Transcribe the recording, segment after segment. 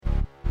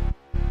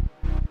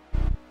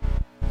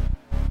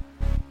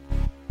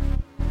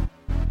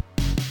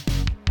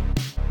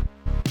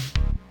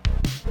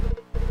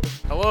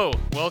Hello,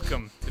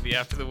 welcome to the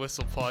After the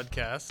Whistle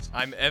podcast.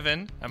 I'm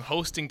Evan. I'm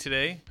hosting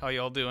today. How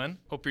y'all doing?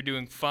 Hope you're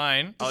doing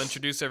fine. I'll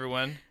introduce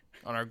everyone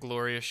on our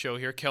glorious show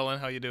here. Kellen,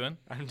 how you doing?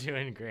 I'm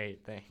doing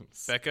great,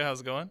 thanks. Becca, how's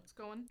it going? It's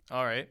going.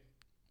 All right.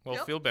 Well,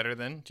 Yep. feel better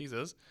then.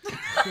 Jesus.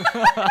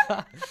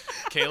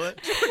 Kayla?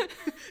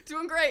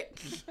 Doing great.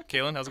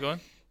 Kaylin, how's it going?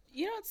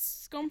 You know,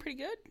 it's going pretty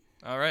good.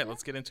 All right,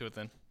 let's get into it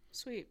then.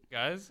 Sweet.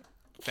 Guys,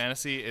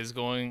 fantasy is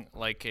going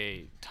like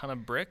a ton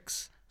of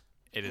bricks.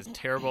 It is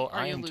terrible. Are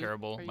I you am lo-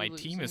 terrible. are you My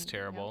team is losing?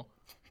 terrible.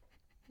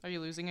 Are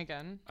you losing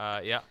again?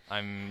 Yeah,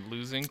 I'm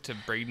losing to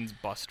Braden's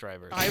bus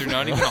drivers. I- They're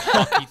not even a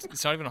hockey.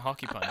 It's not even a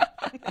hockey punt.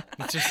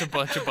 It's just a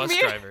bunch of bus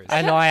drivers.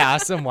 I know I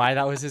asked him why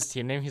that was his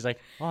team name. He's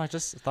like, oh, I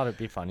just thought it'd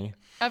be funny.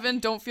 Evan,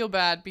 don't feel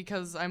bad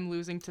because I'm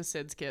losing to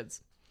Sid's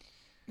kids.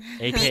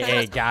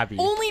 AKA Gabby.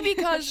 Only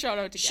because Shout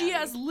out to she Gabby.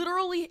 has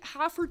literally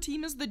half her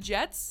team is the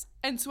Jets,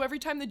 and so every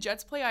time the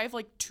Jets play, I have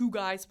like two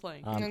guys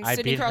playing. And I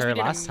Sidney beat Crosby her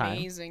did last time.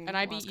 amazing And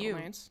I last beat you.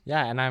 couple nights.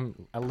 Yeah, and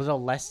I'm a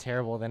little less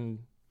terrible than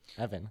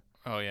Evan.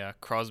 Oh yeah,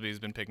 Crosby's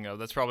been picking up.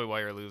 That's probably why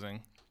you're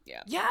losing.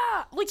 Yeah,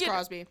 like It's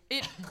Crosby.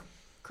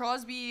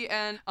 Crosby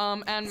and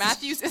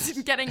Matthews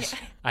isn't getting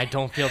I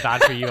don't feel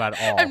bad for you at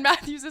all. and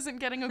Matthews isn't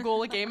getting a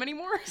goal a game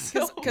anymore.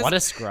 So What a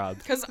scrub.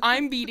 Because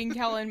I'm beating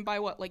Kellen by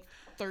what, like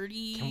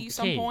 30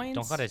 some Okay, points?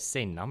 don't gotta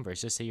say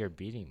numbers. Just say you're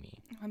beating me.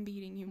 I'm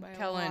beating you by a lot.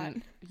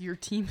 Kellen, your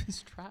team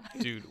is trash.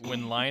 Dude,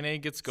 when Line A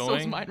gets So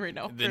is going, mine right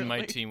now, then my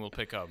apparently. team will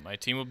pick up. My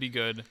team will be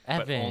good,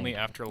 but Evan. only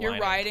after Line You're A.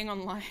 riding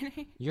on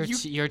line.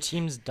 Your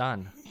team's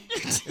done.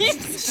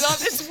 Team's done.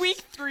 It's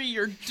week 3.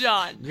 You're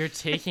done. You're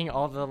taking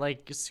all the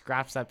like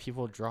scraps that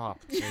people drop.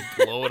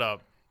 Blow it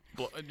up.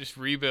 Just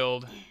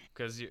rebuild.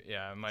 Because,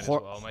 I might as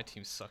Hor- well. My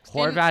team sucks.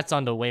 Horvat's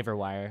on the waiver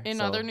wire. in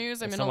so other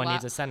news, if I'm in a someone la-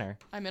 needs a center.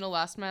 I'm in a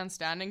last man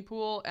standing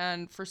pool,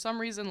 and for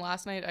some reason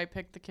last night I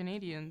picked the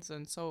Canadians,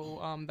 and so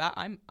that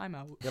I'm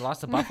out. You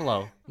lost to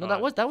Buffalo. No, that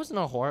wasn't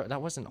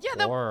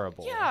Yeah,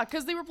 horrible. Yeah,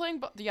 because they were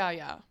playing.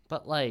 Yeah.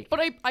 But like,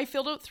 But I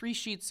filled out 3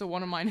 sheets, so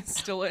one of mine is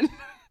still in.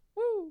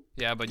 Woo.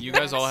 Yeah, but you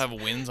guys all have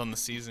wins on the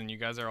season. You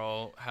guys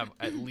have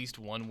at least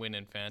one win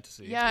in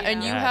fantasy. Yeah,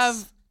 and you Yes.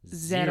 have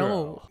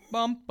Zero.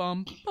 Bum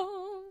bum bum.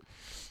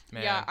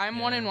 Man, Yeah, I'm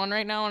 1-1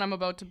 right now, and I'm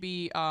about to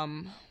be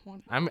one.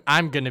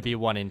 I'm gonna be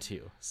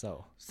 1-2.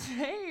 So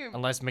Same.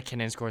 unless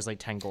McKinnon scores like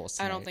 10 goals,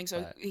 I don't tonight, think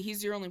so. but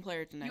He's your only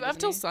player tonight. You have isn't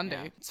till he?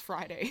 Sunday. Yeah, it's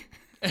Friday.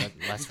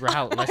 Let's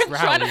rally. Let's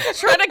trying rally.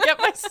 to get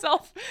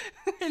myself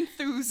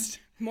enthused.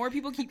 More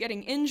people keep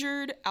getting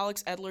injured.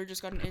 Alex Edler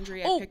just got an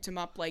injury. I Oh. picked him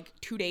up like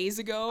 2 days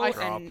ago,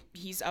 and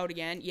he's out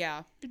again.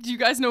 Yeah, Do you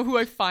guys know who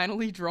I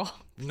finally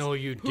dropped? No,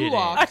 you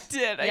Pulak.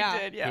 didn't.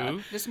 I did.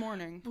 Who? this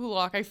morning.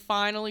 Bullock, I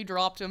finally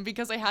dropped him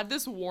because I had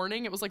this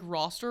warning. It was like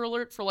roster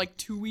alert for like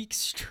 2 weeks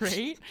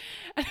straight.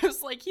 And it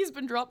was like, he's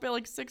been dropped by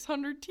like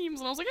 600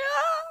 teams. And I was like,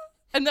 ah.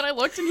 And then I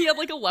looked and he had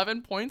like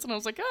 11 points. And I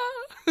was like,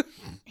 ah.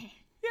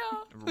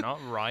 Yeah. Not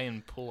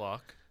Ryan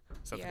Pulak.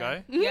 Is that the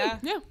guy? Yeah.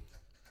 Yeah.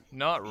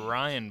 Not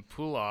Ryan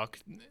Pulak,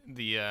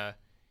 the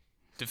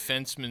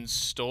defenseman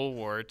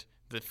stalwart,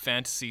 the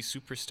fantasy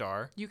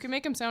superstar. You can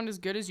make him sound as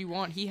good as you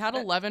want. He had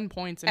 11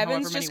 points in Evan's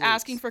however many just weeks.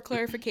 asking for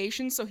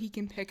clarification so he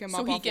can pick him so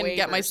up he off can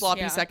get my waivers.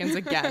 sloppy Yeah. seconds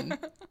again.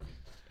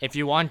 If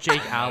you want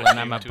Jake Allen,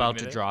 I'm ashamed to about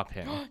to admit it. drop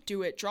him.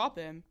 Do it. Drop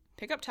him.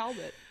 Pick up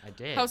Talbot. I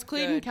did. How's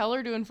Clayton Good.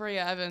 Keller doing for you,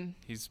 Evan?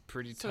 He's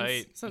pretty Since-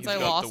 tight. since He's I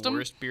got lost the him?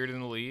 worst beard in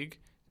the league,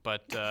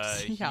 but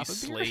he he have a beard?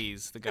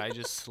 slays. The guy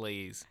just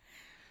slays.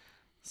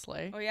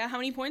 Slay. Oh yeah, how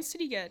many points did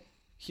he get?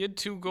 He had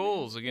 2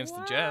 goals against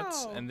the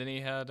Jets, Wow. and then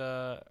he had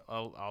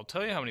I'll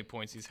tell you how many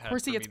points he's had. Of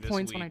course he for gets me this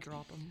points week. when I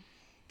drop him.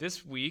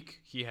 This week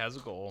he has a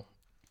goal.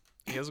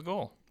 He has a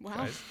goal. Wow.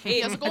 guys.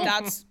 Hey, has a goal.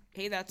 that's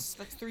 3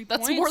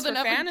 That's points more than for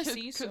Evan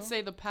fantasy. could so.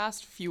 say the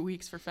past few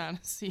weeks for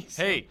fantasy.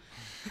 so- Hey,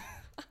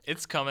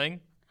 it's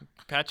coming.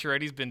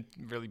 Pacioretty's been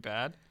really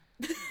bad.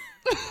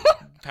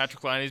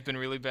 Patrick Liney's been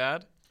really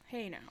bad.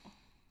 Hey now.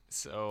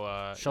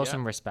 So Show yeah.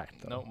 some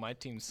respect, though. No, my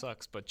team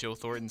sucks, but Joe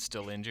Thornton's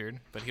still injured,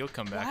 but he'll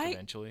come back Why-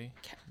 eventually.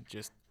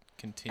 Just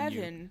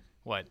continue. Evan,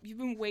 What? you've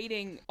been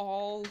waiting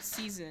all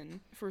season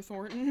for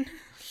Thornton.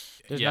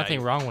 There's Yeah, nothing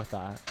he- wrong with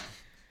that.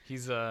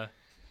 He's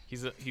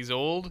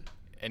old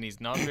and he's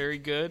not very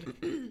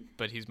good,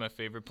 but he's my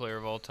favorite player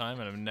of all time,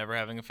 and I'm never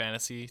having a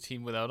fantasy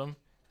team without him,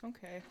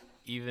 Okay.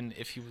 even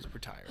if he was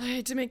retired. I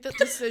had to make that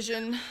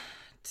decision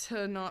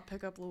to not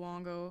pick up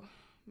Luongo.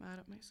 Mad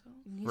at myself.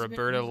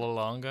 Roberta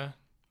Lalonga.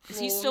 Is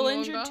he still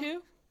injured Luongo?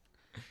 too?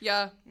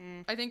 Yeah.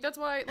 I think that's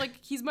why, like,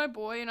 he's my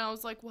boy, and I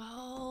was like,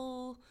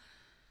 well,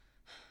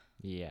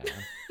 Yeah.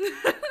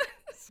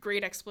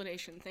 Great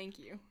explanation. Thank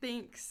you.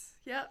 thanks.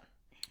 Yeah.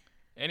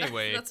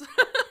 Anyway, That's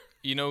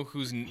you know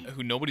who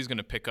nobody's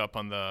gonna pick up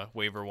on the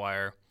waiver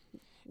wire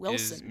is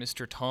Wilson.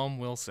 Mr. Tom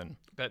Wilson.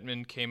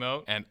 Bettman came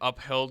out and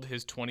upheld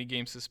his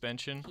 20-game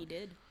suspension. He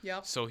did.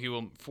 Yep. So he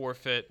will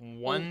forfeit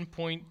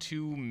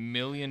 $1.2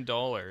 million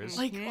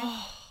Like,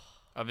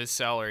 of his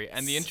salary.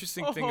 And the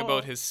interesting thing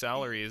about his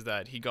salary is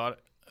that he got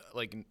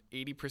like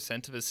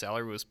 80% of his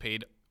salary was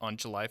paid on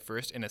July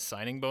 1st in a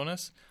signing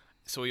bonus.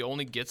 So he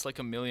only gets like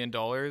 $1 million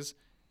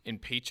in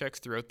paychecks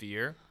throughout the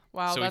year.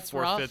 Wow, so that's he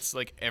forfeits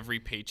like every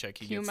paycheck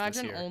he Can you gets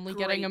imagine this year. only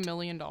getting $1 Great.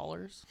 million?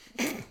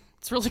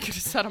 It's really good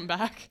to set him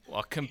back.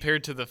 Well,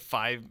 compared to the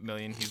 $5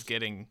 million he's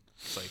getting,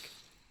 it's like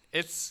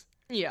it's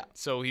Yeah.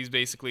 so he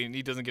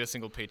doesn't get a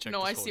single paycheck. No,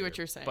 this I whole see what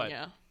year. you're saying. But,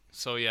 Yeah.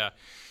 So yeah,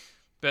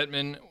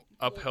 Bettman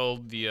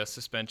upheld the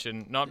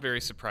suspension. Not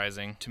very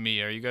surprising to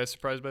me. Are you guys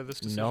surprised by this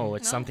decision? No,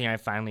 it's No. something I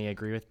finally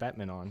agree with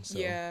Bettman on. So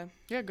Yeah.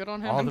 Yeah, good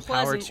on him. All I'm the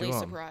power to pleasantly him.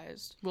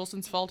 surprised.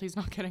 Wilson's fault he's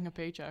not getting a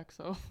paycheck,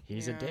 so.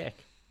 he's Yeah. a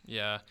dick.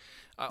 Yeah.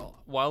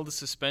 While the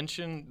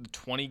suspension, the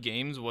 20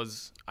 games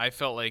I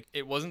felt like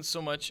it wasn't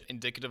so much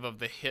indicative of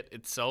the hit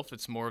itself.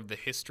 It's more of the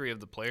history of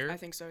the player. I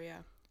think so, yeah.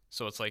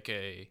 So it's like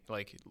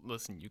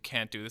listen, you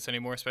can't do this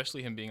anymore,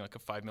 especially him being like a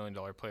 $5 million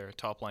player, a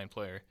top line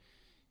player.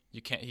 He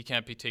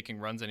can't be taking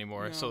runs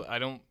anymore. No.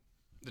 So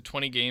the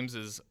 20 games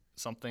is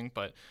something,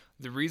 but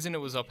the reason it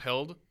was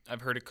upheld,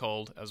 I've heard it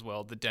called as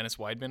well, the Dennis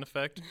Weidman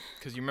effect.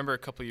 Because you remember a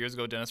couple of years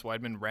ago, Dennis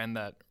Weidman ran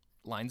that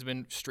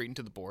linesman straight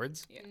into the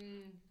boards. Yeah.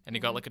 And he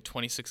got like a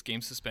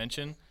 26-game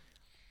suspension.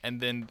 And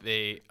then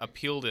they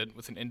appealed it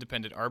with an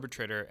independent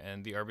arbitrator,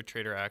 and the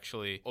arbitrator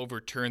actually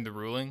overturned the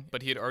ruling.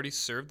 But he had already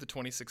served the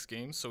 26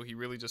 games, so he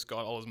really just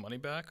got all his money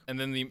back. And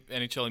then the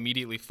NHL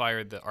immediately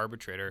fired the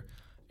arbitrator.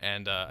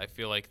 And I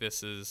feel like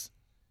this is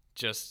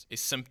just a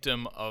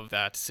symptom of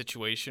that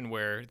situation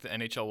where the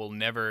NHL will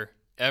never,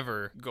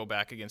 ever go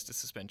back against a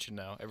suspension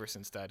now, ever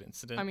since that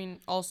incident. I mean,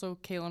 also,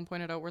 Kaylin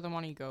pointed out where the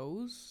money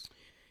goes.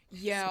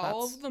 Yeah, So all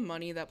that's- of the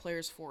money that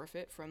players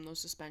forfeit from those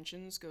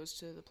suspensions goes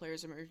to the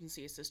Players'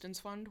 Emergency Assistance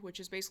Fund, which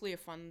is basically a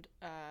fund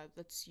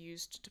that's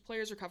used to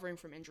players recovering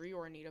from injury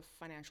or in need of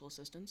financial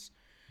assistance.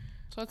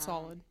 So that's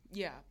solid.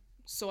 Yeah.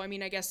 So, I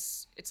mean, I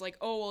guess it's like,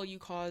 oh, well, you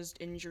caused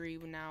injury,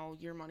 now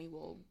your money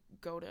will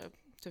go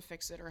to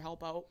fix it or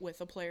help out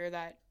with a player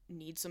that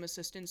needs some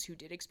assistance who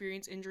did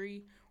experience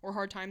injury or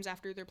hard times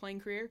after their playing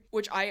career,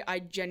 which I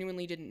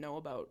genuinely didn't know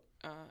about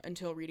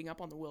until reading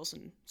up on the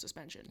Wilson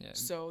suspension. Yeah.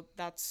 So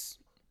that's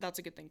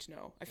a good thing to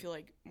know. I feel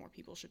like more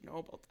people should know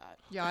about that.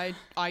 Yeah,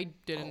 I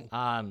didn't.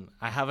 I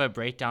have a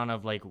breakdown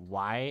of like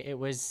why it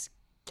was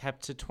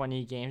kept to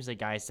 20 games. The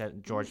guy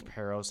said George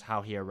Peros,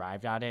 how he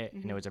arrived at it,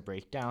 and it was a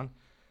breakdown.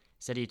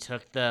 Said he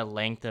took the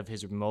length of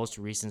his most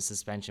recent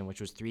suspension, which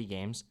was 3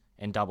 games,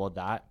 and doubled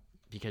that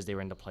because they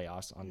were in the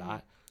playoffs on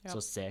that. Yep. So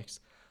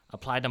 6.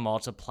 Applied a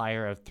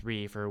multiplier of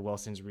 3 for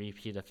Wilson's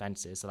repeat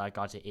offenses, so that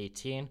got to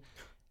 18.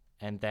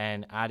 And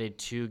then added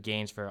 2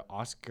 games for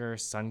Oscar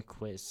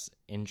Sundqvist's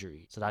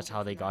injury. So that's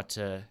how they got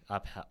to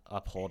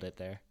uphold it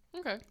there.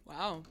 Okay.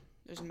 Wow.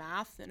 There's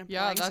math and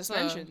Yeah, applying that's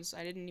suspensions.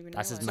 I didn't even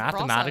That's realize as that.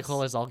 mathematical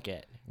process. as I'll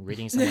get.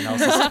 Reading someone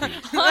else's tweet.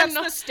 That's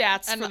not- the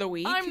stats And for the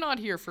week. I'm not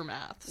here for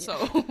math,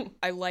 so.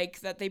 I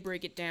like that they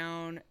break it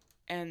down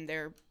and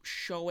they're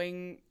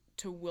showing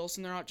to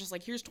Wilson. They're not just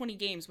like, here's 20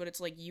 games, but it's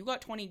like, you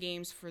got 20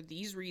 games for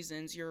these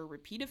reasons. You're a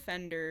repeat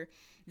offender.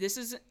 This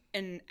is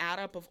an add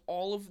up of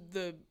all of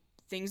the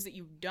things that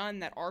you've done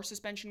that are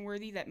suspension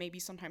worthy that maybe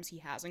sometimes he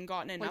hasn't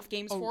gotten enough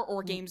games for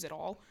or games at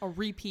all. A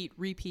repeat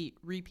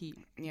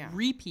Yeah.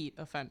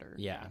 offender.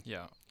 Yeah.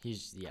 yeah.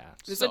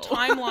 There's So- a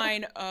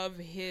timeline of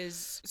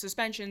his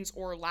suspensions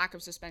or lack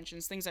of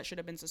suspensions, things that should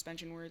have been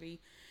suspension worthy.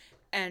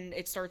 And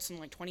it starts in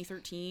like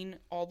 2013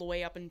 all the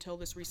way up until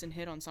this recent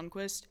hit on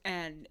Sundqvist.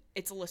 And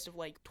it's a list of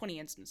like 20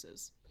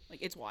 instances.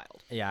 Like, it's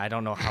wild. Yeah, I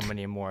don't know how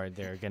many more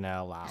they're going to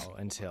allow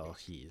until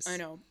he's... I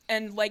know.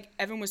 And like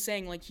Evan was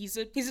saying, like he's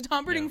a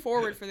top-rating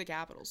forward for the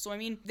Capitals. So, I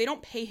mean, they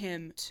don't pay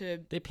him to...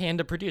 They pay him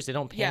to produce. They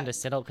don't pay him Yeah. to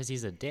sit out because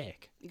he's a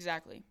dick.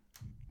 Exactly.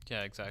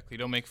 Yeah, exactly. You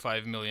don't make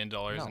 $5 million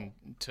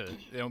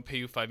they don't pay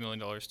you $5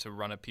 million to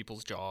run at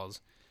people's jaws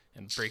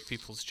and break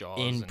people's jaws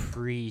In and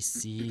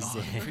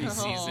preseason.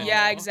 preseason.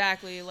 Yeah,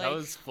 exactly. Like, That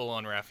was full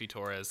on Raffi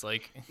Torres.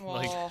 Like,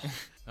 oh,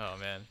 oh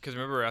man, because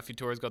remember Raffi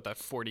Torres got that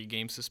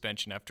 40-game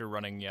suspension after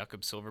running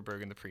Jakob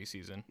Silverberg in the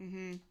preseason.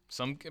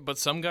 Mm-hmm.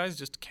 Some guys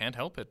just can't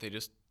help it. They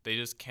just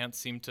can't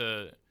seem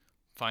to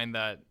find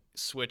that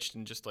switch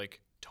and just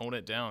like tone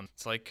it down.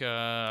 It's like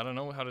I don't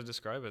know how to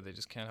describe it. They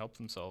just can't help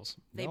themselves.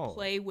 they No.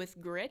 play with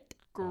grit.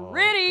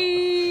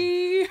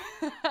 Gritty!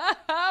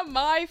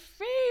 My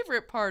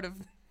favorite part of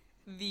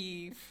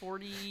the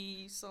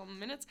 40-some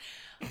minutes.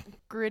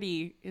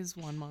 Gritty is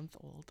 1 month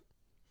old.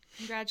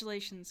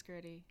 Congratulations,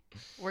 Gritty.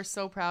 We're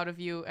so proud of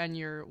you and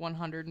your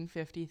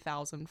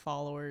 150,000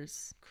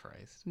 followers,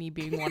 Christ. me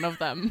being one of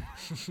them.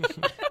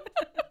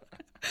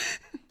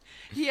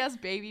 He has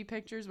baby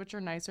pictures, which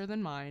are nicer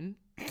than mine.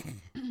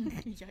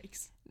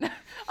 Yikes.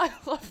 I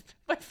love,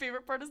 my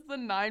favorite part is the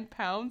 9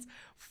 pounds,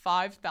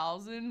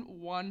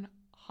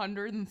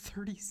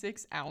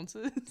 5,136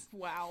 ounces.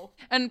 Wow.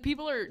 And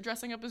people are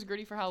dressing up as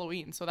Gritty for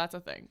Halloween, so that's a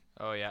thing.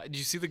 Oh yeah. Did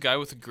you see the guy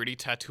with the gritty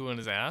tattoo on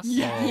his ass? Oh,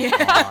 Yeah.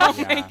 God, Oh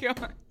my yeah.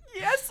 god.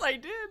 Yes, I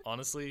did.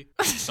 Honestly,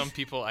 some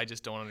people I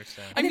just don't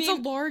understand. And mean, it's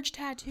a large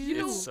tattoo.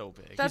 It's so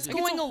big. That's Like,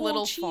 going it's a a little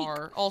whole cheek.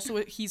 far.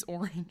 Also, he's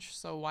orange,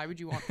 so why would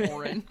you want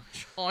orange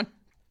on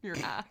your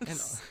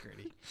ass?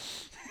 Gritty.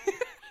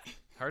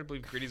 Hard to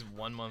believe Gritty's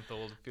 1 month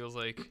old. It feels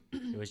like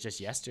It was just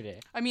yesterday.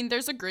 I mean,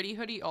 there's a Gritty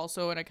hoodie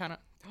also, and I kind of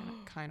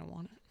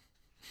want it.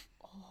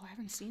 Oh, I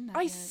haven't seen that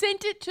I yet.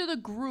 sent it to the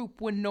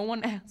group when no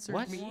one answered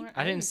What? me.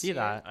 I didn't see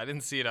that. I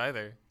didn't see it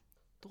either.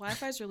 The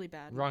Wi-Fi's really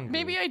bad. Wrong group.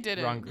 Maybe I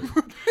didn't. Wrong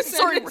group.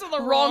 Sorry, Send it to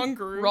the wrong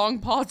group. Wrong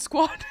pod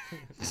squad.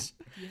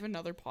 You have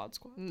another pod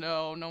squad?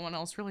 No, no one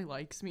else really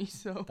likes me,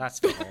 so That's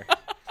fair.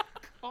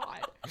 God.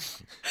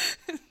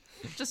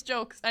 just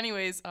jokes.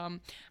 Anyways,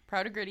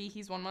 proud of Gritty.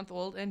 He's 1 month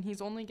old, and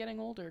he's only getting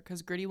older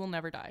because Gritty will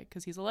never die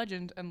because he's a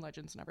legend, and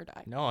legends never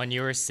die. No, and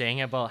you were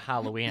saying about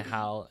Halloween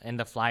how and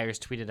the Flyers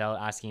tweeted out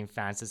asking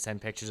fans to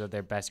send pictures of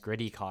their best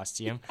Gritty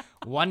costume.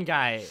 One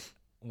guy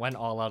went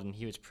all out and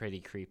he was pretty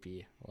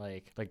creepy.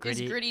 Like, but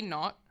Gritty. Is Gritty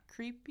not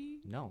creepy?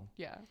 No.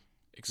 Yeah,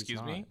 he's Excuse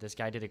not. me? This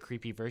guy did a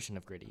creepy version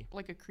of Gritty.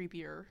 like a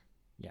creepier.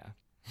 Yeah.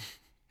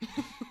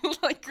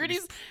 Like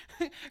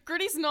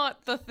Gritty's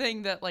not the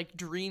thing that like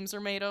dreams are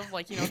made of.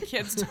 Like, you know,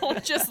 kids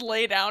don't just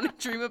lay down and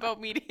dream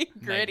about meeting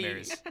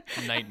Gritty.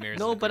 Nightmares.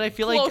 No, of but I Gritty.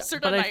 feel like Closer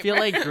to I feel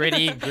like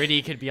nightmare.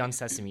 Gritty could be on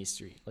Sesame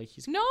Street. Like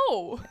he's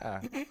No,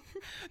 yeah.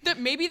 that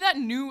maybe that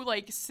new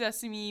like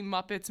Sesame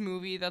Muppets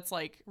movie that's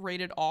like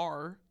rated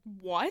R.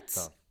 What?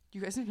 Oh. You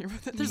guys didn't hear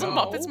about that? There's a No.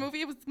 Muppets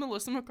movie with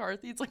Melissa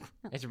McCarthy. It's like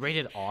It's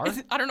rated R.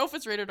 I don't know if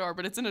it's rated R,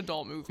 but it's an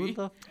adult Who movie.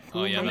 the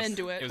Oh yeah, I'm that's-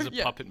 into it. It was a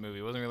Yeah. puppet movie.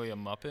 It wasn't really a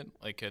Muppet.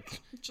 Like it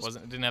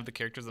wasn't. It didn't have the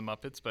characters of the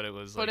Muppets, but it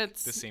was But like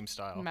it's the same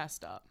style.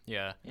 Messed up.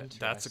 Yeah, that's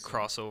a Interesting.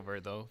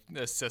 crossover though.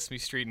 Sesame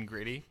Street and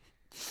Gritty.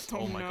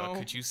 Oh my god,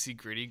 could you see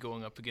Gritty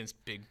going up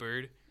against Big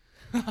Bird?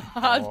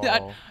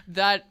 Oh.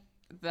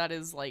 That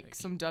is like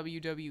some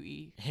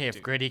WWE. Hey,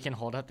 if Gritty can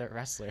hold up that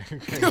wrestler,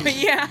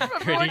 Yeah.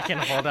 Gritty can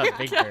hold up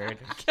Big Bird.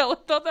 Kellen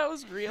thought that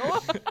was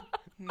real.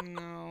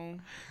 No.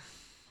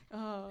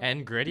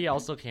 And Gritty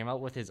also came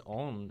out with his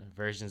own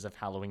versions of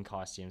Halloween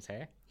costumes.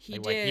 Hey, He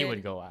like what he did.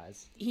 would go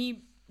as.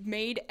 He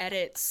made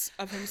edits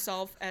of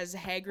himself as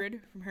Hagrid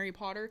from Harry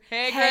Potter.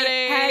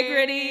 Hagrid!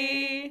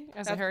 Hagrid!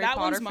 As that, a Harry that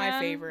Potter one's my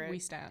fan, favorite. we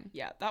stand.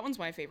 Yeah, that one's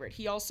my favorite.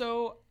 He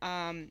also,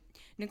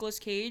 Nicolas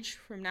Cage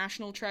from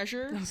National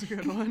Treasure. That's a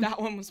good one.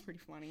 That one was pretty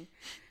funny.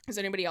 Does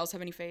anybody else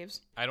have any faves?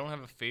 I don't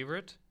have a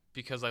favorite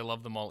because I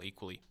love them all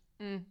equally,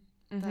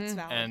 That's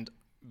valid.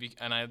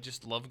 and I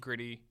just love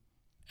Gritty,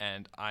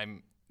 and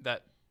I'm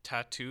that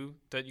tattoo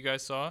that you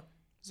guys saw.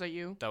 Is that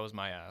you? That was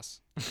my ass,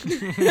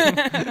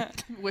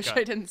 Wish God.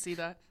 I didn't see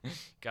that.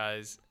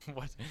 guys.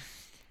 What?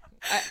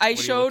 I are you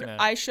showed looking at?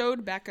 I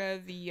showed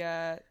Becca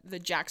the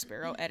Jack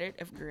Sparrow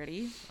edit of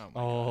Gritty,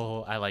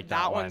 Oh, I like that,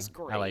 That one. one's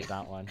great. I like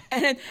that one.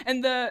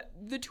 and the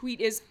tweet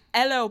is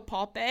 "Hello,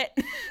 Poppet."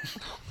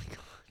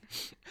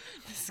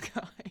 This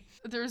guy.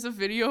 There's a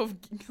video of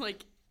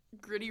like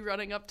Gritty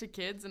running up to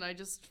kids, and I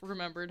just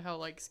remembered how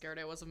like scared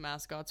I was of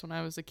mascots when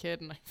I was a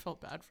kid, and I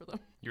felt bad for them.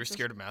 You were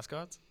scared of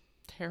mascots?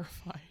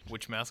 Terrified.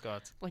 Which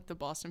mascots? Like the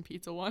Boston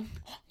Pizza one.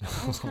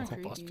 That was kind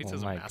of Boss creepy.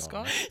 Pizza's my a God.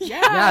 mascot?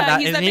 Yeah, that-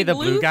 he's isn't that he big the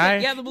blue thing. guy?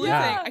 Yeah, the blue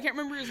Yeah. thing. I can't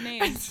remember his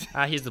name.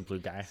 He's the blue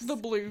guy. The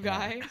blue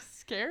guy.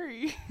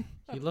 Scary.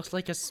 He looks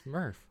like a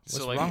Smurf. What's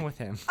So, like- wrong with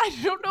him? I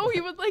don't know. He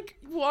would like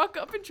walk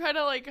up and try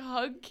to like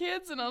hug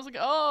kids, and I was like,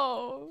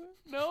 oh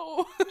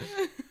no.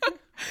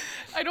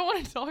 I don't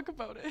want to talk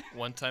about it.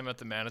 One time at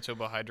the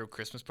Manitoba Hydro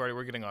Christmas party,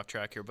 we're getting off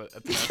track here, but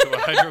at the Manitoba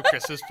Hydro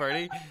Christmas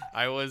party,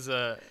 I was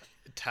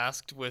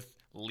tasked with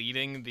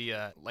leading the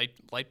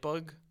light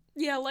bug.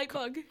 Yeah,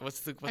 Lightbug.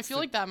 What's I feel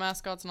like that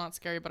mascot's not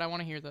scary, but I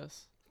want to hear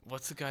this.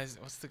 what's the guy's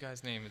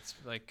name? It's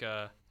like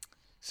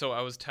so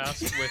I was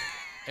tasked with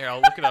here,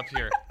 I'll look it up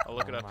here. I'll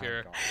look it Oh up my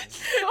here.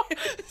 God.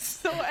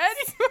 So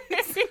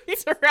anyway,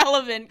 It's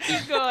irrelevant.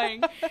 Keep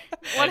going.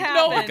 What And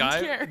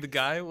happened? The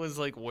guy was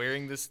like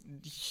wearing this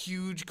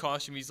huge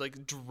costume. He's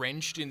like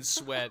drenched in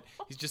sweat.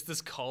 He's just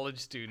this college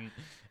student,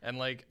 and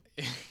like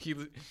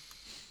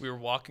we were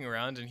walking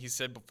around, and he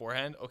said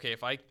beforehand, "Okay,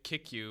 if I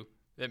kick you,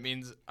 that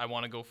means I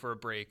want to go for a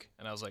break."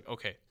 And I was like,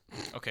 "Okay,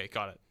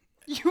 got it."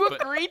 you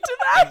But- agreed to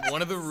that? And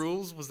one of the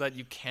rules was that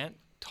you can't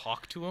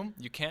talk to him.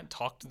 You can't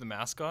talk to the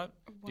mascot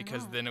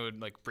because then it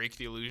would like break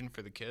the illusion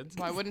for the kids.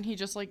 Why wouldn't he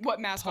just like What,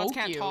 mascots poke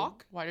can't you?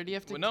 talk? Why did he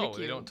have to Well, no, kick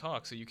they you? don't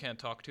talk, so you can't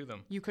talk to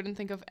them. You couldn't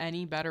think of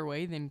any better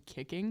way than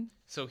kicking?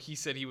 So he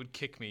said he would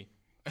kick me.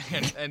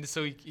 and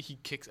so he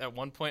kicks at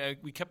one point.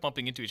 We kept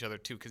bumping into each other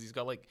too because he's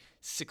got like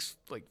 6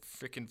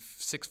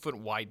 foot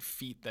wide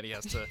feet that he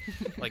has to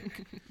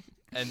like.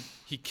 And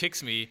he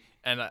kicks me,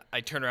 and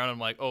I turn around and I'm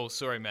like, "Oh,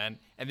 sorry, man."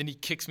 And then he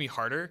kicks me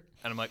harder,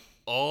 and I'm like,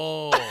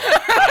 "Oh,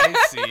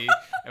 I see."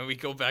 And we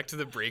go back to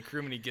the break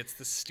room, and he gets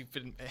the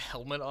stupid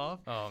helmet off.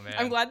 Oh man!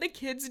 I'm glad the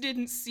kids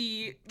didn't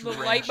see the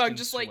Drenched Lightbug in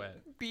just like sweat.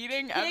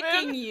 Beating kicking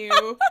Evan?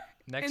 you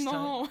Next in the time,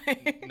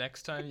 hallway.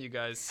 next time you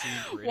guys see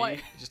Gritty, Why?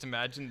 just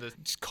imagine the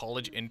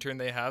college intern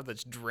they have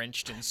that's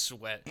drenched in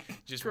sweat,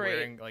 just Great.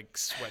 wearing like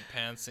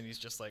sweatpants, and he's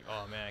just like,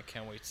 "Oh man, I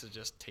can't wait to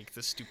just take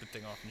this stupid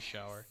thing off and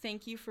shower."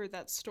 Thank you for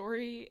that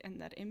story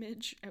and that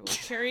image. I will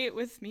carry it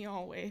with me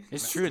always.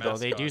 It's true though.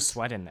 They do Mascots.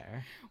 sweat in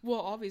there. Well,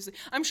 obviously,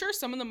 I'm sure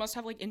some of them must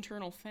have like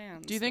internal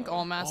fans. Do you think though.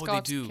 all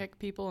mascots do. kick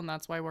people and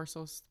that's why we're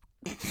so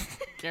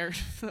scared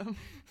of them?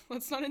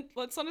 Let's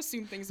not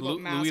assume things about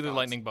Louis mascots. the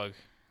Lightning Bug.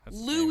 That's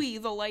his name. Louis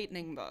the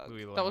Lightning Bug.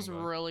 Louis the That was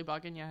Lightning Bug. really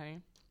bugging you, hey?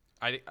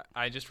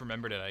 I just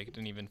remembered it. I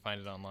didn't even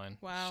find it online.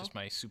 Wow. It's just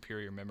my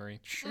superior memory.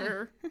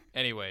 Sure.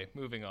 Anyway,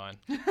 moving on.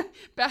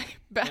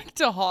 Back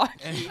to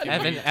hockey.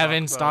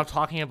 Evan, stop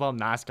talking about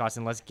mascots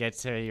and let's get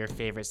to your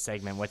favorite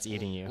segment. What's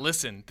eating you?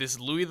 Listen, this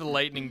Louis the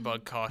Lightning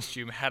Bug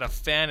costume had a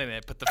fan in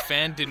it, but the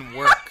fan didn't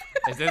work.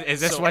 Is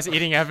this what's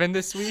eating Evan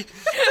this week?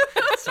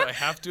 So I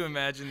have to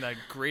imagine that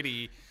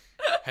Gritty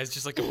has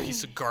just like a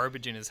piece of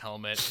garbage in his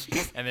helmet,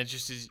 and then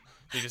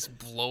they just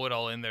blow it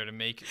all in there to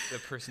make the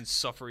person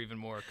suffer even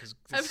more because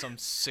there's some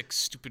sick,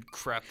 stupid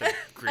crap that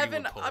Gritty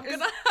Evan, would pull. I'm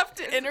gonna have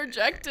to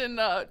interject and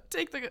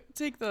take the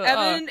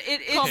Evan,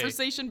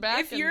 conversation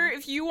back.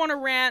 If you want to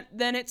rant,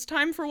 then it's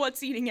time for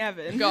What's Eating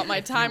Evan. got my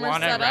You timer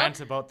want to set up.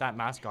 rant about that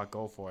mascot?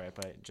 Go for it,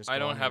 but just I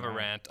go don't on have a your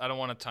rant. I don't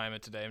want to time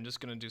it today. I'm just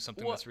gonna do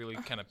something that's really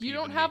kind of. You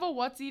don't have a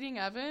What's Eating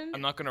Evan?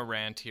 I'm not gonna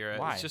rant here.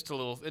 Why? It's just a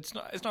little. It's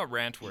not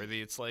rant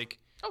worthy. It's like.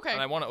 Okay.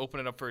 And I want to open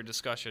it up for a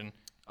discussion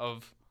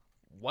of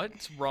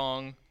what's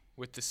wrong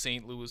with the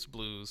St. Louis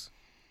Blues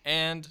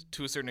and,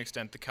 to a certain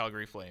extent, the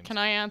Calgary Flames. Can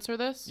I answer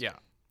this? Yeah.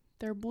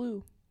 They're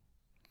blue.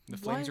 The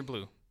Flames are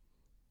blue.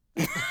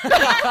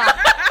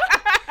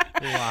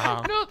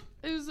 Wow. No,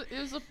 it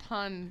was a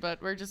pun,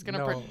 but we're just gonna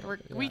No,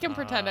 we can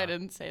pretend I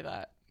didn't say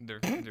that. They're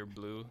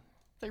blue.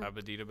 They're-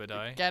 Abadida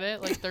badai. Get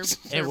it? Like they're.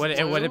 It would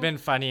blue. have been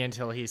funny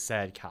until he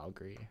said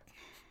Calgary.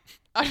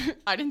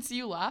 I didn't see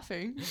you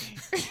laughing.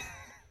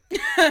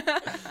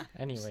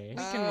 Anyway,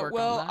 can work on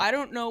well, that. I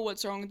don't know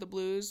what's wrong with the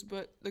Blues,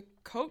 but the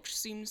coach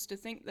seems to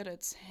think that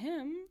it's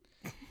him.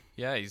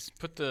 Yeah, he's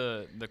put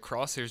the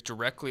crosshairs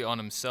directly on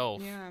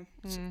himself, Yeah.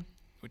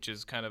 which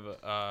is kind of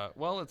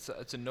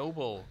it's a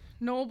noble.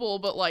 Noble,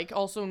 but like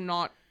also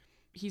not.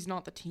 He's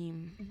not the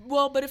team.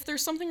 Well, but if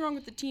there's something wrong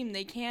with the team,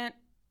 they can't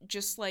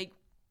just like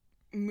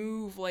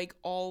move like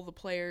all the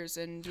players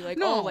and be like,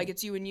 No. oh, like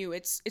it's you and you.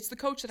 It's the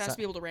coach that has to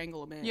be able to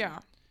wrangle them in. Yeah,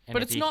 And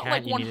but if it's you not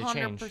can't, like you need to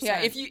change. 100%.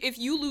 Yeah, if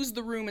you lose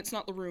the room, it's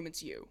not the room,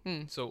 it's you.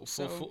 So,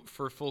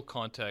 for full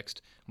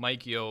context,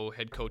 Mike Yeo,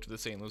 head coach of the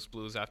St. Louis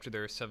Blues, after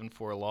their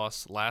 7-4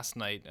 loss last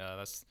night,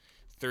 that's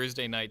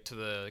Thursday night to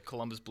the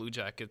Columbus Blue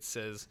Jackets,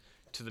 says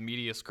to the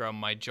media scrum,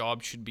 "My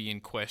job should be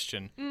in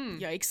question,"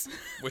 Yikes.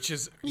 which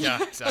is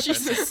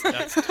exactly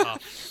that's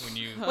tough when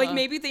you. Like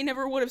maybe they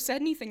never would have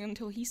said anything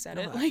until he said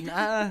it. Like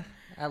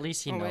at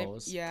least he oh, wait,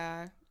 knows.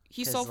 yeah.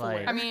 He's 'Cause, self-aware.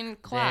 like, I mean, They're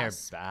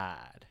class.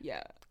 bad.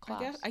 yeah.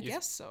 Class. I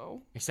guess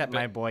so. Except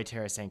my boy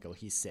Tarasenko,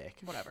 he's sick.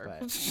 Whatever.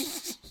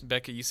 But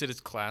Becca, you said it's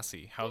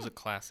classy. How's it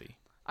classy?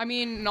 I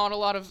mean, not a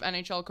lot of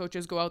NHL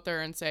coaches go out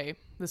there and say,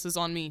 "This is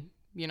on me."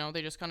 You know,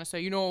 they just kind of say,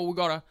 "You know, we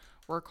gotta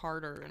work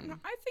harder." And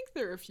I think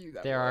there are a few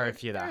that There are a would.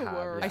 few that There have,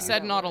 were yeah. I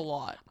said not a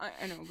lot.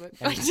 I know, but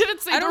I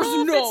didn't say I there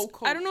was no.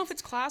 don't know if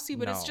it's classy,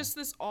 but it's No. just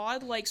this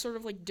odd, like, sort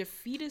of like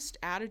defeatist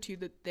attitude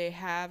that they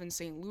have in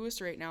St. Louis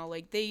right now.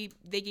 Like they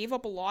gave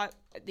up a lot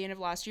at the end of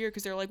last year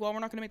because they're like, well, we're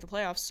not going to make the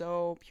playoffs,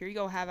 so here you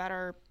go, have at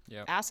our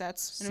Yep.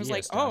 assets. And it was See ya,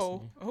 like,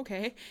 oh,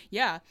 okay,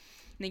 yeah. And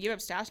they gave up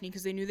Stastny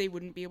because they knew they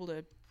wouldn't be able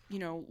to, you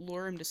know,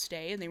 lure him to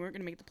stay, and they weren't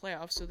going to make the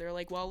playoffs. So they're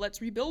like, well,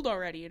 let's rebuild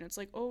already. And it's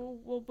like, oh,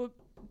 well, but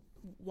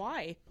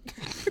why?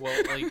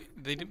 Well, like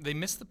they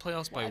missed the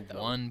playoffs by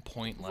 1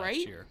 point last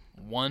Right? year.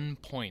 1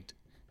 point.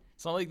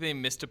 It's not like they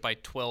missed it by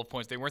 12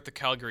 points. They weren't the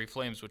Calgary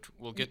Flames, which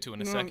we'll get to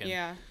in a second.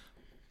 Yeah.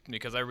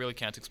 Because I really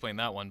can't explain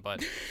that one.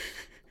 But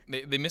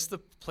they missed the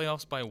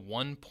playoffs by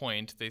 1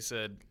 point. They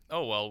said,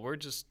 "Oh well, we're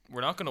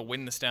not going to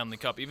win the Stanley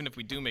Cup, even if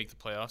we do make the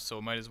playoffs. So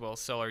we might as well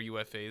sell our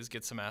UFAs,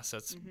 get some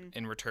assets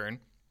in return."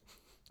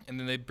 And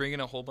then they bring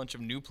in a whole bunch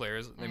of new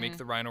players. They make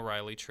the Ryan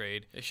O'Reilly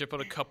trade. They ship out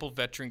a couple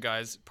veteran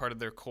guys, part of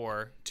their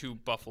core, to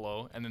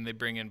Buffalo, and then they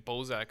bring in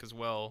Bozak as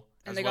well,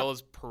 And as they well got-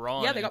 as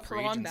Perron. Yeah, they in got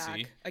free Perron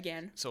agency. back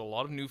again. So a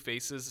lot of new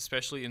faces,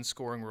 especially in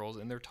scoring roles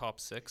in their top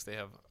six. They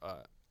have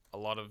a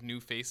lot of new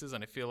faces,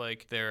 and I feel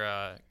like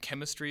their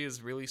chemistry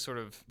is really sort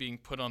of being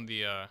put on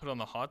the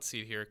hot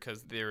seat here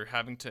because they're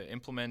having to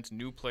implement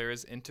new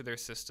players into their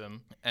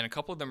system, and a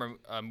couple of them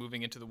are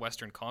moving into the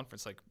Western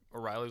Conference. Like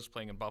O'Reilly was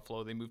playing in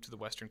Buffalo, they moved to the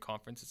Western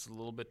Conference. It's a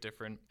little bit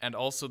different, and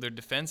also their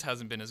defense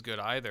hasn't been as good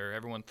either.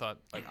 Everyone thought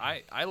like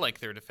I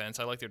like their defense,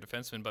 I like their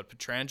defenseman, but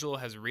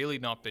Pietrangelo has really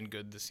not been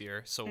good this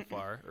year so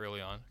far.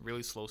 Early on,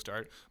 really slow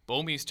start.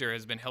 Bouwmeester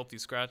has been healthy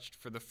scratched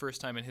for the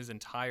first time in his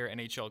entire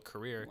NHL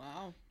career.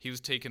 Wow. He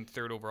was taken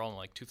third overall in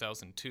like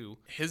 2002.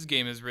 His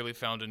game has really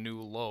found a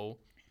new low,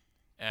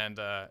 and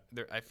I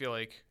feel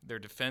like their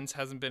defense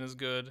hasn't been as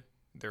good.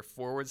 Their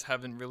forwards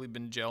haven't really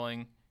been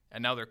gelling,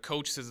 and now their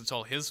coach says it's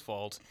all his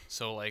fault.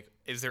 So like,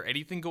 is there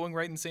anything going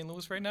right in St.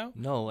 Louis right now?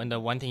 no, and the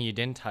one thing you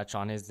didn't touch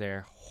on is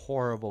their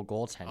horrible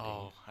goaltending.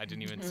 Oh, I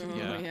didn't even.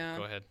 yeah.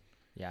 Go ahead.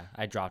 Yeah,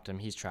 I dropped him.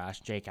 He's trash.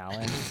 Jake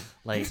Allen.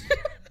 Like,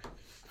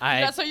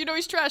 That's how you know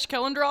he's trash.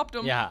 Kellen dropped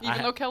him. Yeah,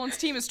 Even though Kellen's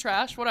team is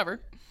trash, whatever.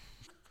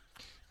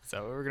 Is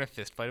that what we're gonna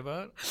fist fight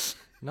about?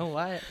 know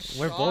what?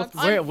 We're Shots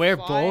we're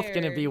both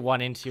gonna fired. be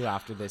 1 and 2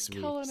 after this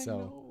week. Kellen, I So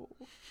know.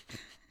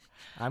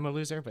 I'm a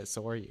loser, but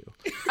so are you.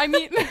 I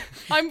mean,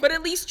 But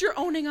at least you're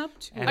owning up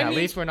to And it. at mean,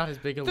 least we're not as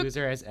big a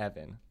loser as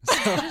Evan.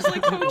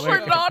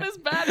 we're not as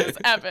bad as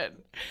Evan.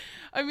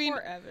 I mean,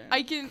 Poor Evan.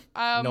 I can.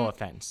 No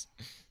offense.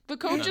 The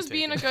coach None is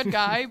being a taken. good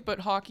guy, but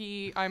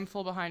hockey, I'm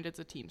full behind. It's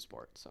a team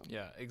sport, so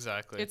Yeah,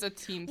 exactly. it's a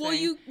team Well,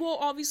 thing.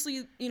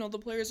 obviously, the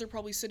players are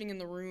probably sitting in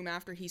the room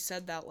after he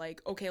said that,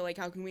 like, okay, like,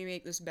 how can we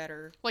make this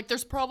better? Like,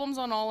 there's problems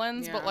on all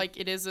ends, but Yeah. like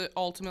it is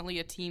ultimately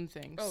a team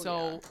thing. Oh,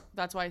 so yeah.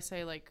 that's why I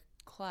say like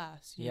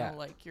class. You Yeah. know,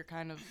 like you're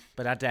kind of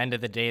But at the end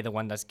of the day, the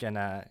one that's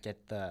gonna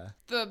get the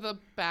the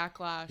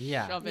backlash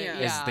Yeah. of it. Yeah.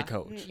 Yeah. is the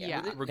coach.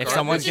 Yeah. but If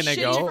someone's Which is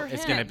gonna shitty go, for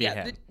it's him. gonna be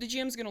yeah, him. the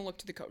GM's gonna look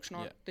to the coach,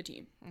 not Yeah. the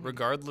team.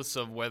 Regardless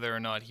of whether or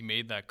not he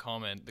made that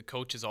comment, the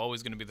coach is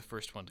always going to be the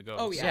first one to go.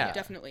 Oh So yeah, Yeah.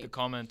 definitely. the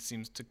comment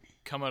seems to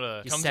come out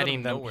of He's comes setting out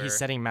of them. nowhere, He's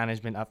setting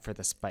management up for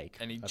the spike.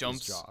 and he of his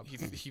jumps. job.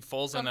 He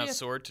falls on Gotta be that a-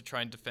 sword to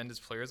try and defend his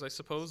players, I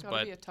suppose. It's gotta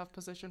But be a tough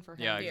position for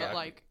him. Yeah, But exactly.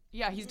 like,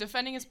 yeah, he's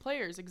defending his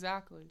players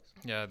exactly.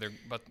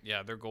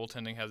 their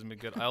goaltending hasn't been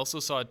good. I also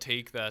saw a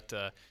take that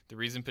the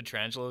reason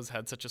Petrangelo's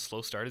had such a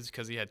slow start is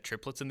because he had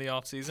triplets in the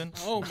offseason.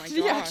 Oh my Did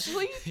he gosh.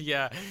 actually?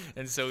 Yeah,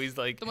 and so he's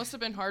like, That must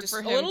have been hard Just for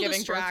a him little giving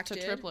birth distracted.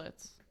 to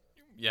triplets.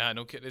 yeah,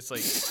 no kid. It's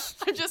like,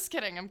 I'm just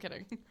kidding. I'm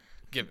kidding.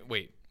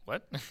 wait,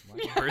 what?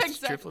 Yeah, Birth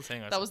exactly. triplets?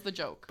 Hang on. That was the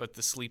joke. But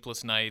the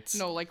sleepless nights,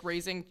 No, like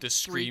raising the 3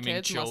 screaming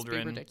kids children,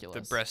 must be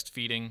ridiculous. the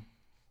breastfeeding.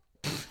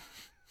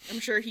 I'm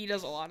sure he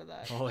does a lot of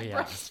that. Oh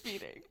yeah.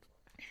 Breastfeeding.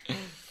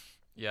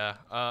 Yeah.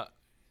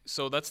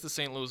 So that's the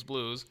St. Louis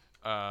Blues,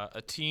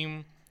 a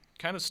team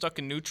kind of stuck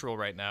in neutral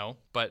right now,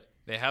 but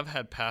they have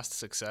had past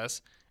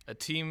success. A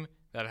team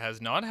that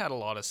has not had a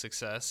lot of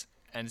success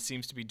and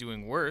seems to be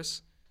doing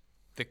worse,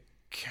 the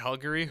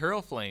Calgary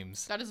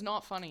Hurlflames. That is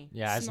not funny.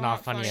 Yeah, it's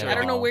not funny at I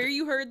don't know all. where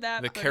you heard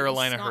that. The but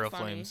Carolina it's not Hurlflames.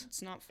 funny.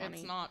 It's not funny.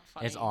 It's not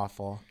funny. It's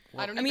awful.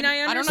 I don't. I mean,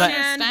 even- I don't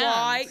understand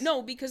why.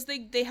 No, because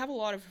they have a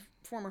lot of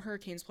former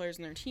Hurricanes players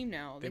in their team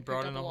now. They picked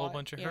brought up in a whole lot.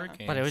 bunch of Yeah.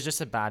 Hurricanes. But it was just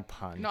a bad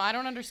pun. No, I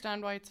don't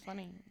understand why it's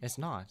funny. It's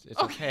not.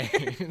 It's okay.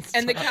 It's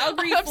And the not.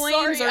 Calgary I'm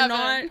Flames sorry, are Evan.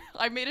 not.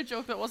 I made a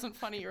joke that wasn't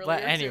funny earlier. But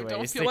too. anyways,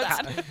 Don't the feel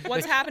Cal- bad.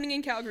 What's happening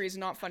in Calgary is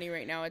not funny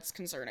right now. It's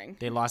concerning.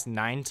 They lost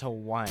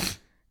 9-1.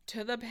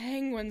 To the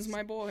Penguins,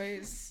 my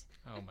boys.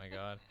 Oh my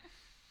God.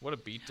 What a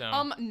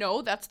beatdown.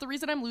 No, that's the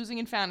reason I'm losing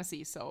in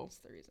fantasy. So That's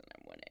the reason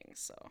I'm winning.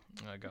 So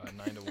Oh God,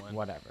 9-1.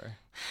 Whatever.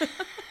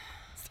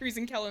 it's the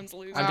reason Kellen's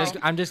losing.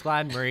 I'm just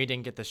glad Murray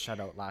didn't get the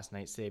shutout last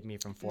night. Saved me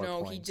from 4 no,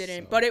 points. he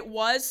didn't. so- But it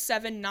was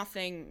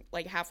 7-0,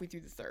 like halfway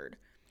through the third,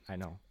 I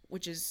know.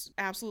 which is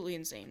absolutely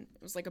insane.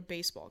 It was like a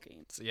baseball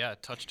game. So, yeah,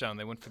 touchdown.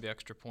 They went for the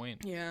extra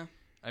point. Yeah.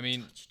 I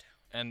mean,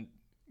 and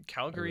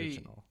Calgary.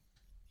 Original.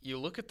 You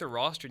look at the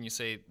roster and you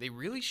say they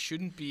really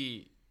shouldn't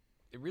be.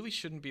 It really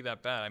shouldn't be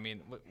that bad. I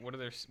mean, what are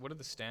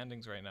the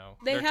standings right now?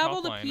 They Their have top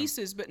all the line,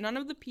 pieces, but none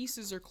of the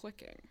pieces are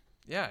clicking.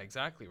 Yeah,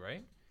 exactly.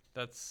 Right.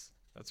 That's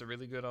a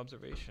really good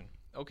observation.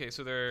 Okay,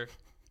 so they're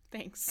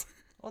Thanks.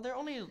 Well, they're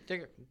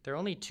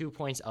only 2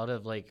 points out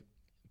of like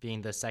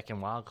being the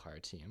second wild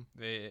card team.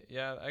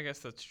 yeah. I guess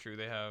that's true.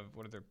 They have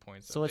what are their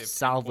points? So They it's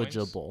have 10 points?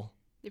 salvageable.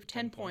 They have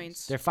 10 points.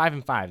 points. They're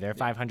 5-5. They're a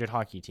 500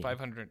 hockey team.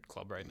 500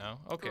 club right now.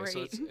 Okay, so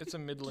Great. it's a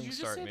middling did you just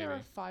start say maybe. there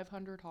are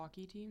 500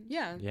 hockey teams?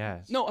 Yeah.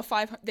 Yes. No, a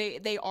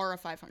 500. They are a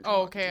 500. Oh,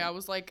 hockey okay. team. I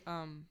was like,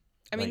 I mean,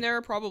 like, there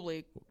are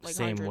probably like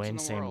same hundreds win, in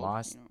the same world,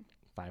 loss. you know.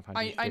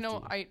 550. I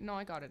know.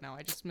 I got it now.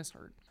 I just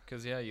misheard.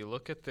 Because yeah, you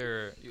look at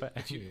their But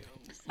if you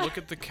look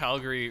at the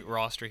Calgary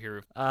roster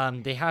here.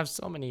 They have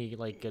so many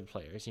like good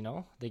players. You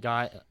know, they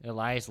got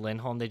Elias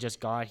Lindholm. They just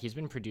got. He's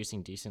been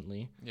producing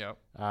decently. Yeah,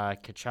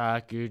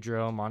 Kachuk,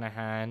 Goudreau,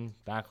 Monahan,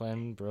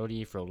 Backlund,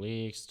 Brody,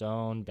 Frolik,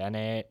 Stone,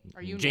 Bennett,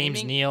 Are you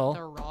James naming Neal.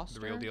 the roster?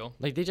 the real deal.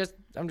 Like they just.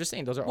 I'm just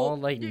saying those are Well, all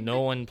like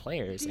known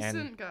players. Decent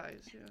And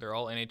guys. Yeah. They're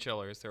all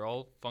NHLers. They're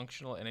all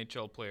functional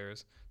NHL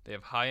players. They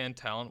have high-end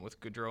talent with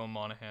Goudreau and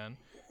Monahan.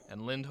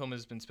 And Lindholm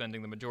has been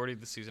spending the majority of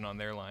the season on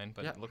their line,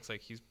 but Yeah. it looks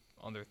like he's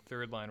on their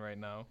third line right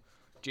now.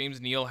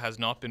 James Neal has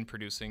not been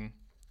producing.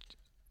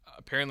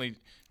 Apparently,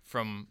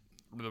 from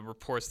the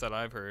reports that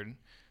I've heard,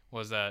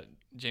 was that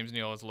James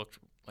Neal has looked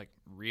like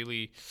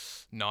really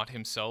not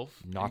himself.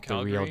 in Not the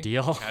real Calgary.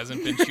 deal.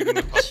 Hasn't been shooting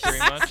the puck very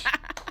much.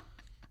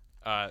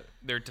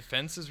 Their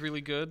defense is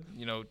really good.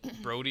 You know,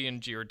 Brody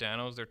and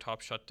Giordano's their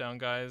top shutdown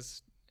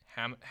guys.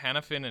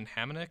 Hanifin and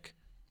Hamonic.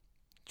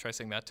 Try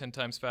saying that 10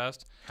 times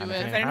fast. Do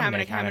it.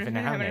 Thanks,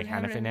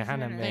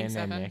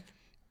 Evan.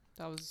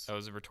 That was. That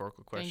was a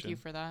rhetorical question. Thank you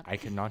for that. I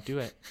could not do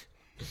it.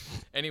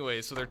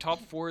 Anyway, so their top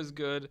four is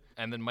good,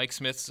 and then Mike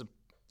Smith's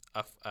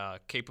a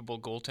capable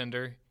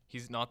goaltender.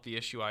 He's not the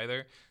issue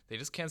either. They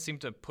just can't seem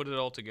to put it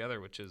all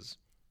together, which is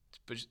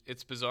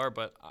it's bizarre.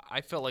 But I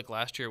felt like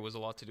last year was a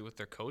lot to do with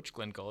their coach,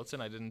 Glenn Gulutzan.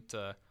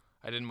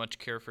 I didn't much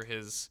care for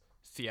his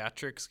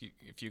theatrics.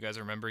 If you guys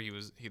remember,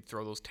 he'd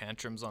throw those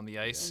tantrums on the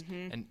ice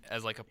and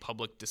as like a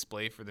public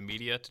display for the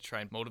media to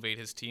try and motivate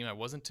his team. I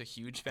wasn't a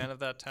huge fan of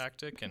that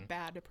tactic, and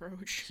Bad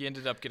approach. he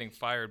ended up getting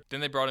fired. Then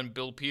they brought in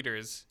Bill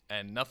Peters,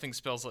 and nothing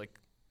spells like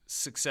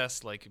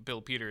success like Bill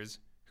Peters,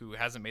 who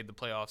hasn't made the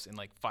playoffs in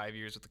like 5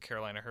 years with the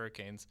Carolina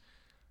Hurricanes.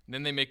 And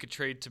then they make a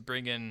trade to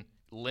bring in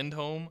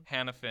Lindholm,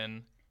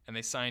 Hanifin, and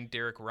they signed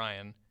Derek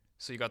Ryan.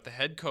 So you got the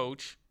head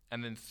coach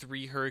and then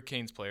 3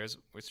 Hurricanes players,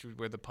 which is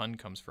where the pun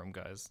comes from,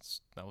 guys.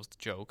 That was the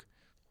joke.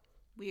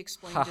 We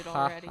explained it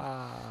already.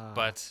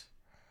 But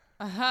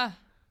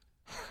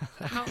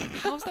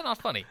How is that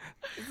not funny?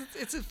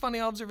 It's a funny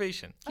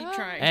observation. Keep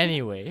trying.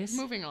 Anyways,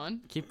 Moving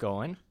on. keep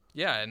going.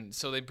 Yeah, and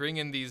so they bring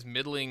in these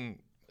middling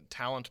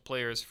talent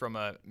players from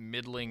a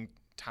middling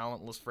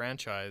talentless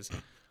franchise,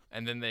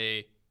 and then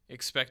they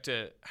expect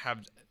to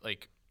have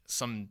like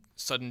some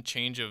sudden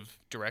change of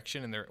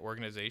direction in their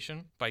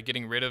organization by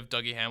getting rid of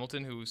Dougie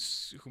Hamilton, who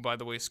by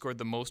the way scored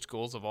the most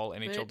goals of all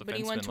NHL defensemen But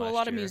he went to a last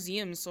lot of year.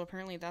 museums, so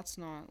apparently that's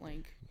not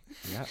like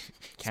Yeah,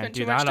 spent can't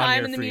too do much that on time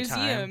your in the free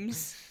time.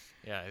 museums.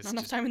 Yeah, it's Not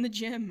enough just- time in the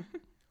gym.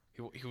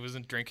 He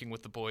wasn't drinking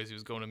with the boys. He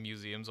was going to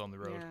museums on the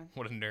road. Yeah.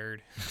 What a nerd!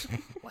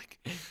 Like,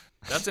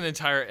 that's an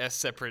entire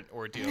separate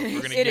ordeal.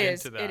 We're gonna It get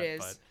is, into that. it is.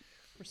 But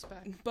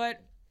Respect.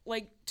 But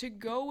like to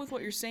go with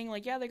what you're saying,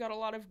 like yeah, they got a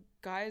lot of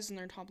guys in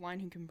their top line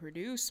who can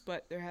produce,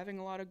 but they're having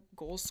a lot of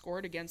goals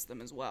scored against them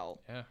as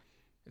well. yeah,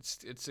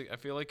 I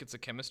feel like it's a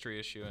chemistry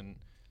issue, and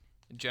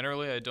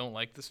generally I don't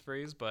like this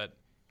phrase, but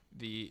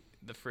the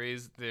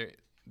phrase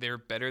they're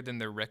better than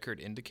their record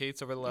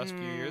indicates over the last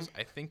few years.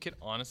 I think it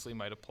honestly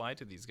might apply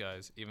to these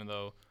guys, even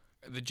though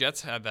the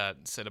Jets had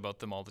that said about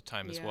them all the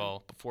time as Yeah.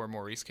 well before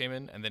Maurice came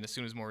in, and then as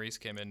soon as Maurice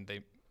came in,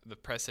 the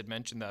press had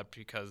mentioned that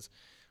because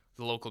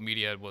the local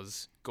media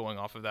was going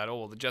off of that. Oh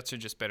well, the Jets are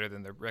just better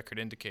than their record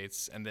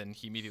indicates, and then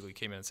he immediately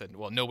came in and said,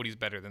 well, nobody's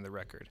better than the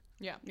record.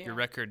 Yeah. Your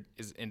record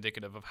is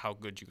indicative of how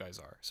good you guys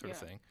are, sort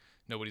of Yeah. thing.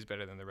 Nobody's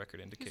better than the record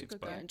He's a indicates.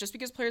 good But guy. Just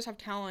because players have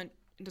talent,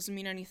 it doesn't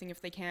mean anything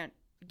if they can't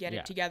get Yeah.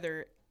 it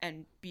together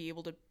and be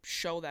able to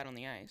show that on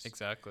the ice.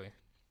 exactly.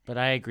 But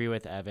I agree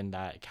with Evan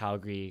that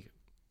Calgary,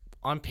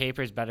 on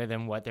paper, is better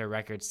than what their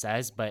record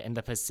says. But in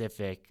the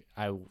Pacific,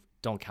 I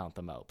don't count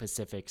them out.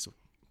 Pacific's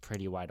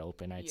pretty wide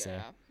open, I'd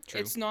say. True.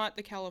 It's not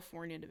the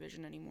California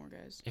division anymore,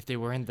 guys. If they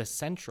were in the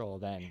Central,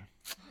 then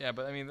Yeah,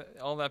 but I mean,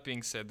 all that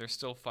being said, they're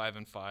still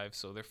 5-5,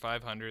 so they're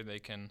 500. They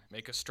can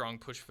make a strong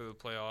push for the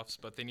playoffs,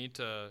 but they need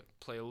to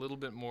play a little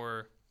bit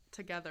more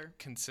Together.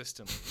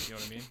 consistently. You know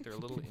what I mean? They're a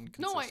little inconsistent.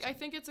 No, I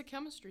think it's a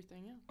chemistry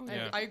thing. Yeah.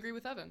 yeah. I agree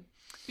with Evan.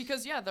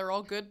 Because yeah, they're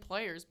all good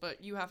players,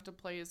 but you have to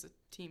play as a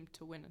team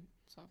to win it.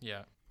 So.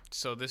 Yeah.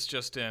 So this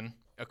just in,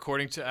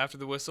 according to After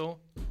the Whistle,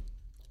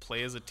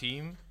 play as a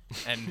team,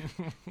 and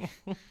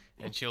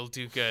and she'll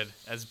do good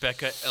as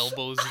Becca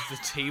elbows the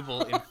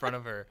table in front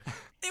of her.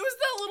 It was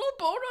that little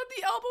bone on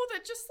the elbow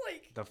that just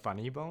like the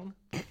funny bone.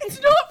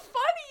 it's not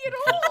funny at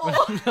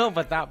all. No,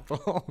 but that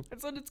bone.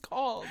 That's what it's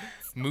called.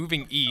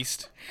 Moving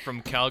east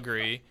from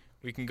Calgary,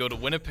 we can go to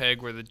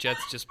Winnipeg, where the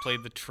Jets just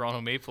played the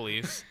Toronto Maple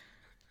Leafs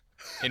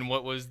in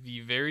what was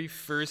the very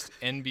first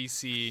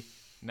NBC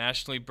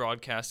nationally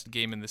broadcasted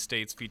game in the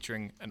States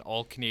featuring an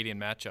all-Canadian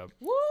matchup,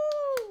 Woo!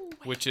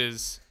 which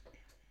is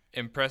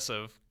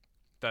impressive.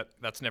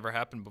 That's never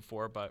happened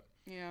before, but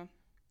Yeah.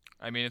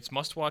 I mean, it's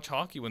must-watch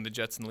hockey when the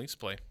Jets and Leafs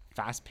play.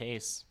 Fast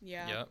pace.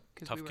 Yeah. Yeah,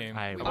 'Cause tough we were- game.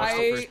 I We watched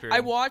the first period. I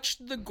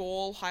watched the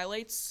goal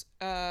highlights.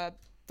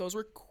 Those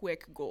were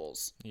quick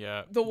goals.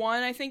 Yeah, The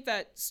one I think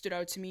that stood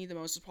out to me the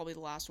most is probably the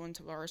last one,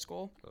 Tavares'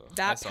 goal. I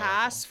That saw that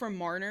pass from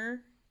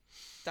Marner,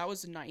 that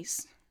was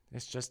nice.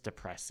 It's just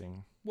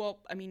depressing.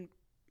 Well, I mean,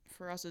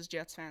 for us as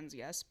Jets fans,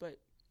 yes, but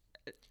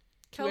to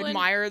Kellen,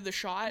 admire the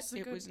shot, it's a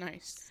it good- was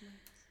nice.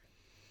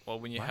 well,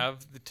 when you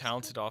have the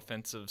talented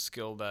offensive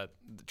skill that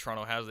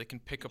Toronto has, they can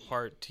pick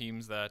apart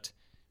teams that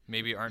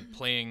maybe aren't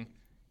playing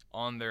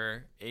on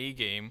their A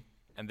game.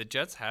 And the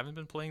Jets haven't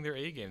been playing their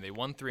A game. They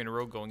won 3 in a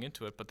row going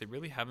into it, but they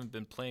really haven't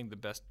been playing the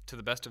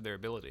best of their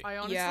ability. I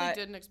honestly Yeah.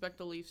 didn't expect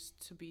the Leafs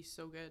to be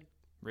so good.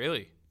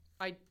 Really?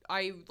 I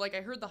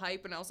heard the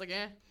hype and I was like,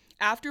 eh.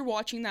 After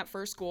watching that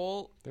first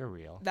goal, They're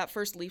real. that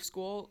first Leafs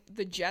goal,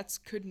 the Jets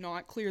could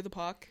not clear the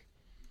puck.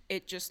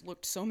 It just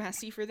looked so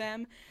messy for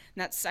them.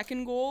 And that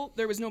second goal,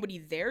 there was nobody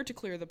there to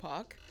clear the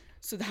puck.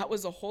 So that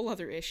was a whole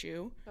other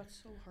issue. That's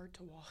so hard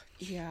to watch.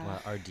 Yeah.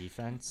 What, our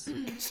defense?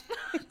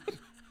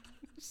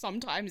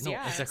 Sometimes, No,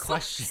 yeah. it's a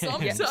question.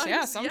 Sometimes,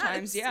 Yeah,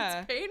 sometimes, yes, yeah.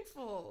 It's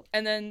painful.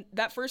 And then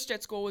that first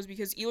Jets goal was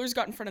because Ehlers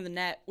got in front of the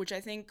net, which I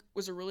think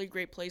was a really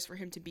great place for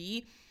him to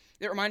be.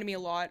 It reminded me a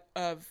lot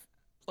of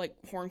like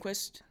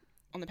Hornquist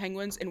on the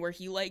Penguins and where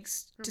he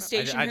likes to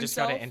station I just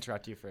got himself. to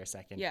interrupt you for a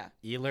second. Yeah.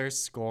 Ehlers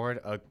scored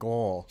a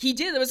goal. He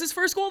did. That was his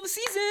first goal of the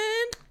season.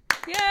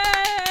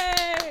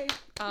 Yay!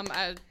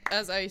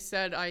 As I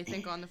said, I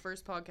think on the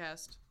first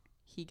podcast,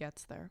 he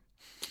gets there.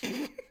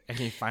 And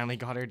he finally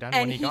got her done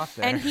when he got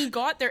there. And he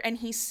got there and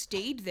he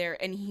stayed there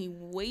and he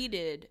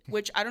waited,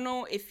 which I don't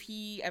know if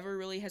he ever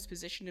really has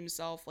positioned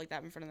himself like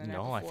that in front of the net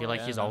no, I before. feel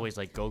like he's always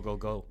like, go, go,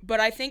 go. But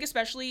I think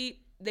especially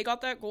they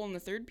got that goal in the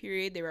third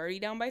period. They were already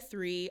down by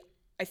 3.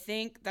 I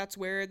think that's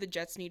where the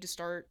Jets need to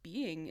start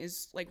being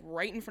is like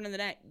right in front of the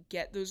net.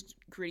 Get those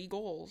gritty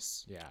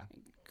goals. Yeah.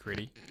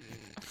 Gritty.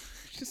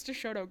 Just to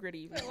shout out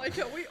gritty. I like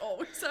how we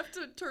always have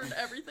to turn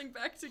everything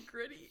back to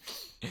gritty.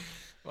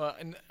 Well,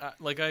 and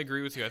like I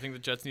agree with you. I think the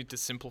Jets need to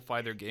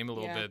simplify their game a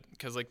little Yeah. bit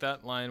because like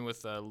that line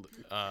with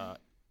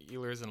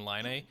Ehlers and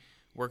Laine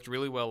worked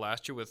really well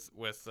last year with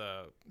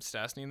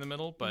Stastny in the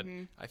middle, but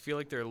I feel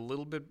like they're a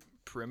little bit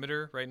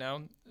perimeter right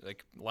now.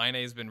 Like Laine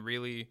has been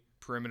really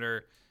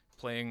perimeter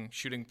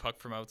shooting puck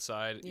from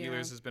outside. Yeah.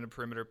 Ehlers has been a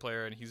perimeter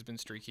player, and he's been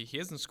streaky. He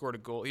hasn't scored a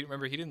goal. He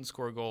didn't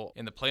score a goal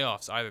in the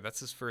playoffs either. That's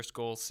his first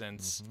goal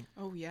since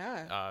Oh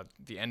yeah.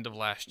 the end of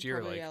last year.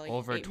 Probably, like,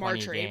 over 20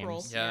 March or games.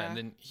 April. yeah, and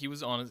then he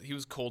was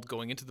cold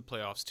going into the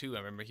playoffs too. I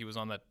remember he was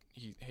on that.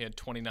 He had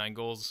 29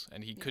 goals,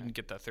 and he couldn't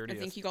get that 30th. I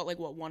think he got like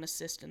 1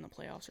 assist in the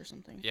playoffs or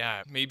something.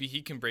 Yeah, maybe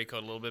he can break out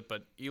a little bit,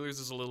 but Ehlers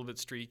is a little bit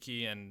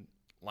streaky, and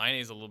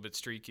Laine is a little bit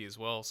streaky as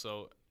well.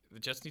 So the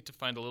Jets need to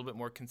find a little bit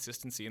more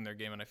consistency in their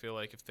game, and I feel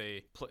like if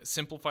they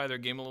simplify their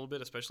game a little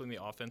bit, especially in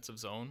the offensive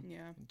zone,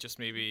 Yeah. just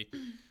maybe,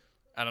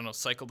 I don't know,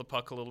 cycle the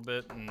puck a little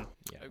bit, and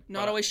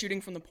Not always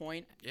shooting from the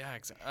point. Yeah,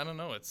 I don't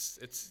know.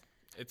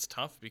 It's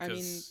tough because I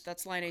mean,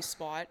 that's Laine's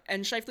spot.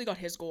 And Scheifele got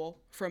his goal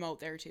from out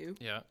there too.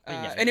 yeah.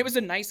 And it was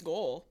a nice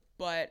goal.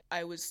 But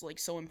I was like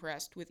so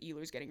impressed with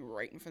Ehlers getting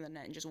right in front of the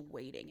net and just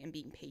waiting and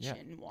being patient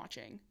and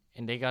watching.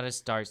 And they got to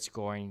start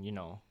scoring,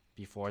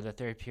 before the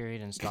third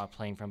period and stop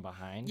playing from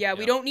behind. Yeah,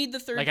 we don't need the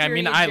third Like, I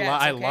period mean, Jets,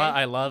 okay?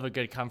 I love a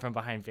good come from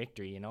behind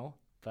victory,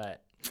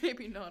 but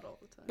Maybe not all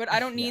the time. But I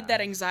don't need Yeah.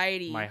 that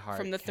anxiety My heart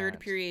from the third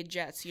can't. period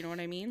Jets. You know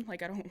what I mean?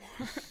 Like, I don't.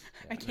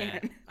 I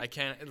can't. I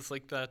can't. It's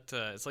like that.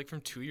 It's like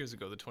from 2 years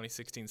ago, the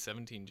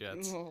 2016-17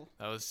 Jets. Oh,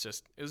 It was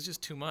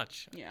just too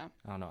much. yeah.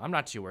 I don't know. I'm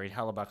not too worried.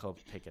 Hellebuck will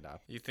pick it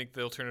up. You think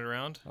they'll turn it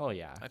around? Oh,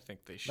 yeah. I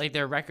think they should. Like,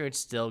 their record's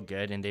still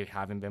good, and they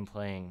haven't been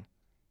playing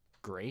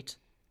great.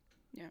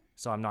 Yeah.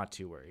 So I'm not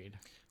too worried.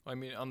 I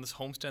mean, on this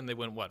homestand, they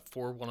went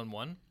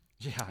 4-1-1.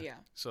 Yeah. Yeah.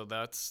 So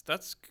that's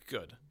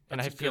good. And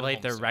That's I a feel good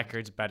like their homestand.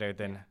 record's better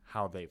than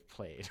how they've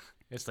played.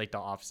 It's like the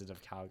opposite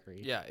of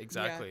Calgary. Yeah,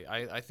 exactly.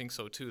 I think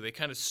so too. They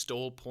kind of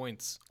stole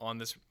points on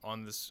this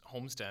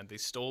homestand. They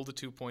stole the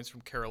 2 points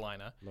from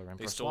Carolina. Laurent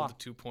They stole Brossoit. the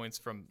 2 points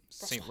from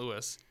St.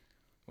 Louis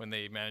when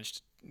they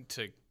managed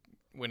to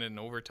win it in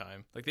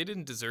overtime. Like, they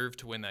didn't deserve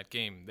to win that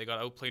game. They got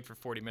outplayed for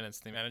 40 minutes.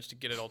 They managed to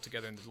get it all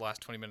together in the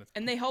last 20 minutes.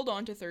 And they held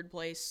on to third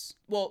place.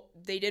 Well,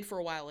 they did for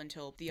a while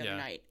until the other Yeah.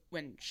 night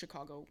when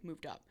Chicago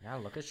moved up. Yeah,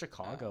 look at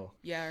Chicago.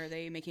 Yeah, are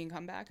they making a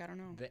comeback? I don't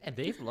know.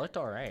 They've looked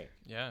all right.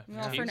 Yeah.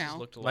 Well, the for teams just now.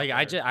 looked a lot Like,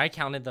 better. I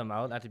counted them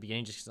out at the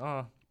beginning just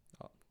 'cause,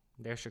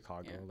 they're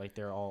Chicago. Yeah. Like,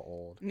 they're all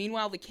old.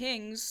 Meanwhile, the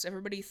Kings,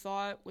 everybody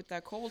thought with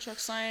that Kovalchuk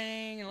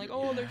signing and like,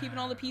 oh, they're keeping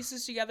all the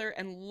pieces together.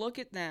 And look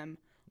at them.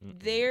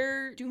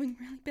 They're doing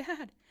really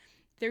bad.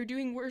 They're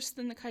doing worse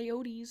than the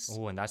Coyotes.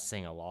 Oh, and that's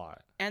saying a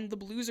lot. And the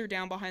Blues are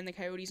down behind the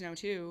Coyotes now,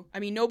 too. I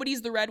mean,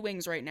 nobody's the Red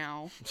Wings right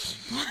now.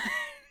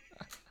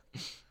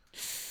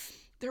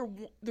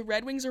 The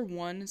Red Wings are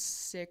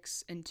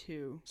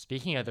 1-6-2.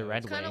 Speaking of the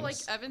Red Kind of like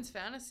Wings, Evan's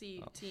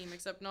fantasy team,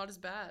 except not as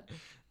bad.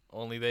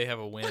 Only they have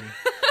a win.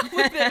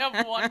 they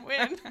have 1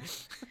 win.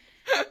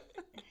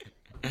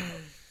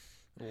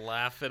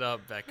 Laugh it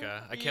up,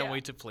 Becca. I can't Yeah.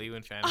 wait to play you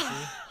in fantasy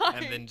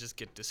and then just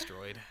get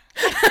destroyed.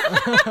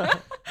 I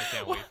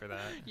can't wait for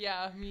that.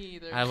 Yeah, me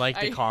either. I like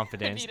the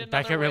confidence. need another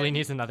Becca really win.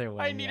 needs another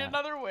win. I need yeah.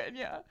 another win.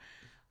 Yeah,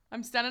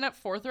 I'm standing at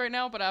 4th right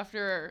now, but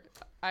after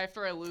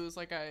I lose,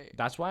 like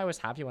That's why I was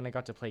happy when I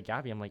got to play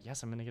Gabby. I'm like,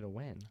 yes, I'm gonna get a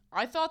win.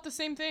 I thought the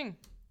same thing,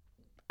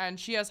 and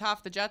she has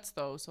half the Jets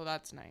though, so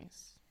that's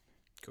nice.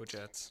 Go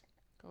Jets.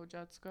 Go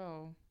Jets,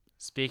 go!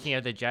 Speaking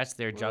of the Jets,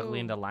 they're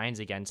juggling Whoa. the lines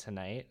again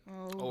tonight.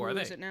 Oh, are who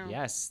they? is it now?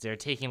 Yes, they're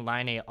taking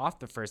Laine off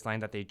the first line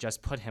that they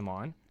just put him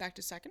on. Back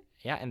to second?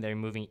 Yeah, and they're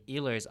moving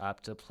Ehlers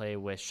up to play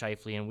with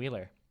Scheifele and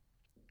Wheeler.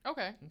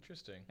 Okay,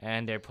 Interesting.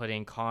 And they're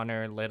putting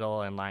Connor,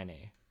 Little, and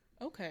Laine.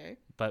 Okay.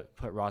 But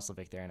put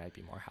Roslovic there, and I'd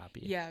be more happy.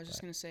 Yeah, I was just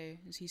But going to say,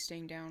 is he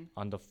staying down?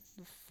 on the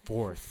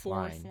fourth fourth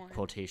line, line.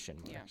 quotation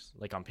marks.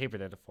 Yeah. Like on paper,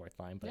 they're the fourth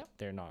line, but Yep.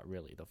 they're not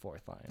really the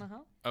fourth line.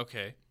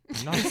 Okay.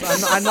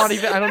 I'm not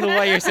even. I don't know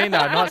why you're saying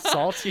that. I'm not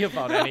salty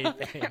about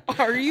anything.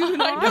 Are you I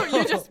not? know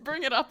you just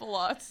bring it up a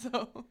lot,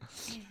 so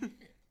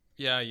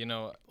Yeah,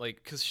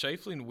 because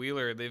Scheifele and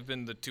Wheeler, they've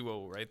been the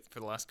 2-0, right? For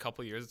the last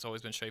couple of years, it's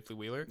always been Scheifele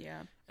Wheeler.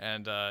 Yeah.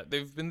 And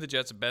they've been the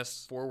Jets'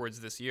 best forwards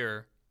this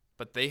year,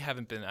 but they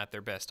haven't been at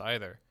their best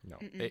either. No.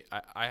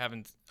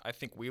 I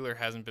think Wheeler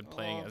hasn't been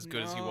playing Oh, as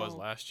good as he was no.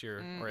 last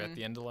year or at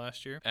the end of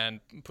last year. And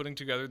putting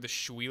together the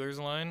Schwelers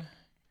line,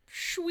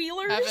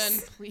 Schwelers? Evan,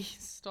 please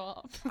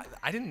stop.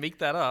 I didn't make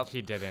that up.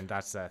 He didn't.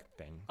 That's the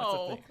thing.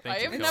 Oh, thing. Thank I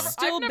you, have Colin. never,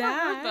 Still I've never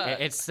bad. heard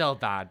that. It's still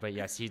bad, but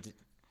yes,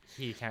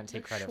 he can't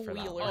take credit for that.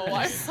 Schweiler.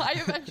 one.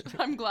 Oh,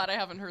 I'm glad I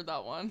haven't heard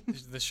that one.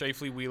 The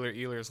Scheifele Wheeler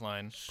Ehlers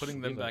line,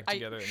 putting them back I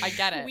together. and I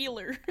get it.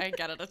 Wheeler. I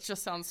get it. It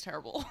just sounds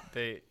terrible.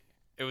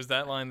 It was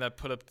that line that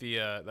put up the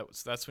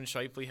that's when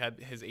Scheifele had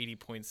his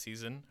 80-point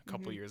season a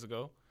couple years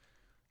ago.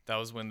 That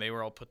was when they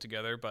were all put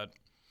together, but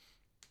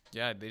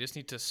yeah, they just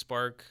need to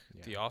spark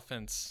the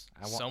offense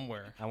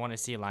somewhere. I want to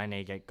see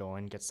Laine get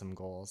going, get some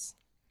goals.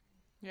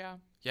 Yeah.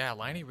 Yeah,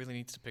 Laine really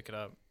needs to pick it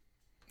up.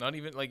 Not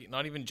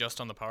even just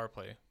on the power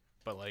play,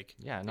 but like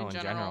Yeah, no, in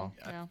general.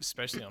 Yeah.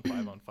 especially on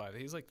 5-on-5.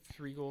 He's like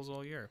 3 goals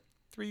all year.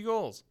 3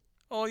 goals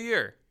all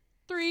year.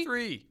 3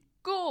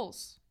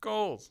 goals.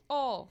 goals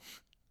All.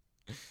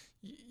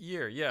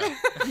 year. Yeah.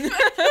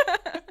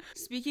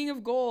 Speaking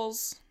of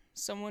goals,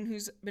 someone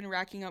who's been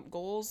racking up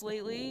goals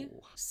lately.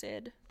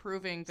 Sid.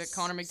 Proving that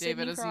Connor McDavid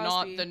Sidney is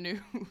Crosby. not the new.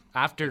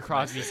 After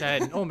Crosby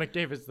said, "Oh,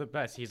 McDavid's the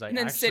best," he's like, And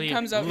then Sid "Actually,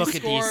 comes out and look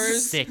at these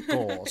scores." sick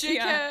goals."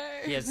 Yeah.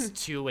 He has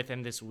 2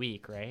 within this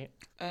week, right?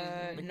 No,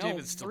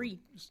 McDavid's still- 3.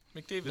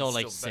 McDavid's No,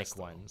 like still best, sick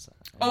though. ones.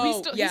 Oh, he's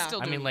still, yeah. he's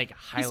still I doing, mean, like he's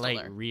still highlight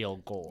there. reel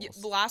goals.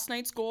 The last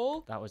night's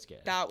goal, That was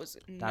good. that was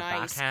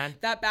nice. backhand?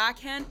 That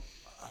backhand.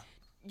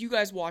 You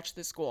guys watched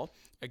this goal.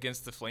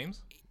 Against the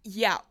Flames?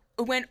 Yeah.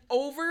 It went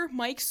over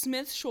Mike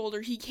Smith's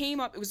shoulder. He came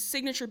up. It was a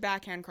signature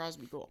backhand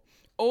Crosby goal.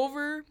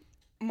 Over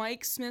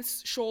Mike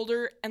Smith's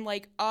shoulder and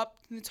like up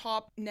the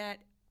top net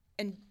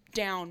and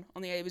down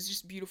on the it was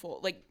just beautiful.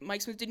 Like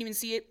Mike Smith didn't even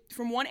see it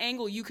from one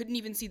angle. You couldn't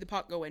even see the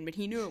puck go in, but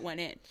he knew it went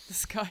in.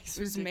 This guy's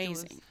It was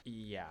ridiculous. amazing.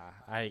 Yeah,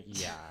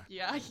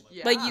 Yeah,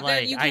 yeah. Like, you-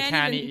 Like you I can't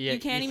can't. even- you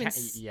can't even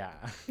Yeah.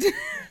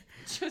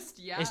 just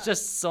yeah. It's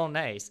just so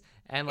nice.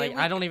 And like, It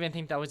I was- don't even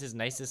think that was his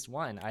nicest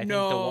one. I think the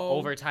No.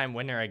 overtime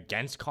winner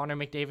against Connor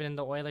McDavid and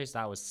the Oilers,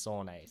 that was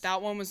so nice.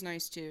 That one was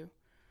nice too.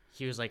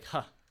 He was like,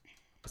 "Huh,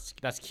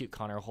 that's cute,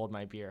 Connor. Hold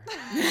my beer."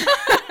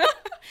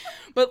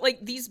 But like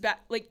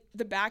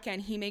the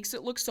backhand, he makes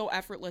it look so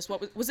effortless.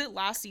 What was it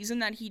last season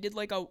that he did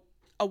like a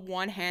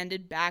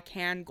one-handed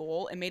backhand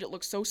goal and made it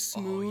look so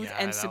smooth yeah,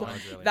 and that simple. one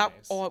was really That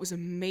nice. oh, it was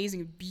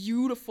amazing,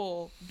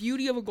 beautiful,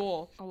 beauty of a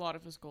goal. a lot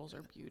of his goals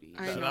are beauty.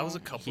 I That was a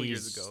know. couple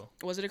years He's- ago.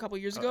 Was it a couple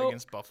years ago?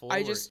 Against Buffalo.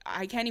 I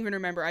where can't even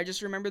remember. I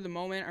just remember the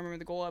moment. I remember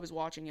the goal I was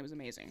watching. It was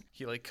amazing.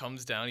 he like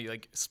comes down, he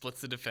like splits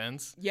the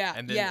defense. Yeah,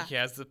 And then yeah. he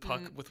has the puck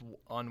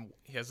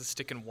he has the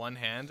stick in one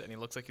hand and he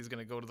looks like he's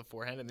gonna go to the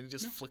forehand and then he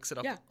just flicks it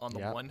up Yeah. on the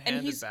Yeah. one And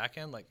handed he's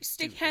backhand like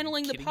Stick dude, are you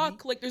handling the kidding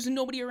puck me? like there's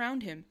nobody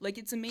around him. Like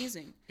it's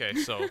amazing. Okay,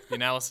 so the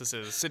analysis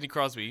is Sidney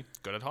Crosby,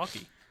 good at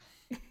hockey.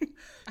 I mean,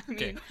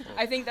 Okay.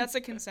 I think that's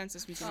a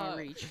consensus we can all Uh,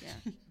 reach.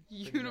 Yeah.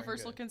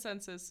 Universal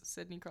consensus: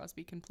 Sidney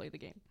Crosby can play the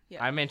game.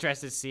 Yeah. I'm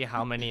interested to see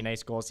how many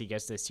nice goals he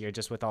gets this year,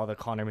 just with all the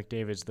Connor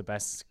McDavid's the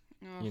best,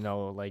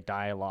 like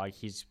dialogue.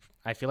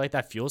 I feel like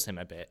that fuels him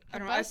a bit. I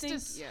don't The know. I best think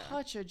is yeah.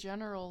 such a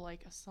general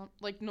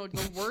no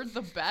the word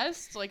the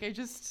best like I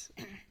just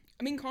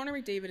I mean, Connor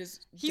McDavid is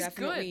He's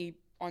definitely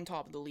on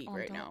top of the league On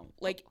right top. now.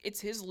 Like, it's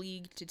his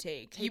league to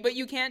take. But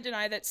you can't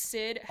deny that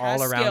Sid All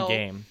has around skill,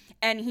 game.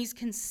 and he's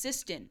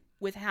consistent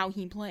with how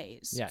he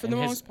plays Yeah, for and the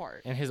his- most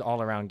part. And his all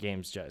around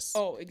games just.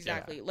 Oh,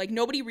 exactly. Like,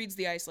 nobody reads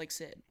the ice like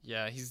Sid.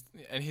 Yeah, his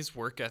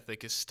work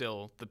ethic is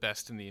still the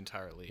best in the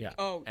entire league. Yeah.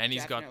 Oh, And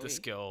he's got the definitely.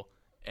 skill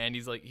and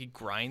he's like he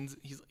grinds.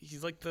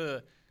 He's like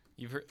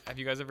have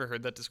you guys ever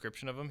heard that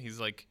description of him? He's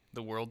like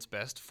the world's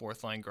best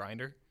fourth line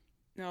grinder.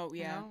 No,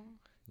 yeah.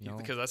 No.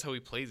 Because that's how he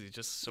plays. He's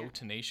just so Yeah.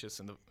 tenacious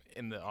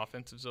in the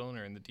offensive zone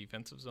or in the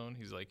defensive zone.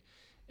 He's like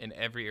in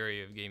every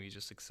area of the game he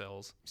just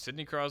excels.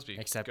 Sidney Crosby,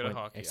 Except good when, at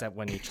hockey. except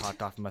when he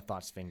chopped off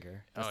Mathat's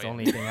finger. That's Oh, the yeah.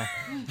 only thing.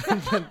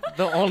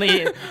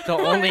 The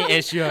only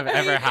issue I've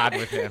ever had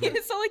with him.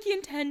 It's not like he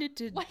intended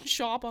to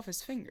chop off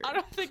his finger. I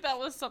don't think that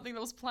was something that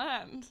was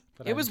planned.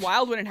 But It I'm- was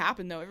wild when it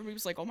happened, though. Everybody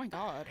was like, oh my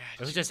God. It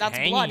was just That's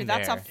hanging blood.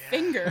 That's there. a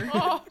finger.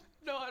 Oh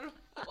no, I don't.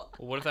 Well,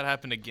 what if that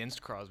happened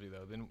against Crosby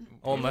though? Then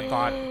Oh,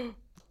 Mathat, Oh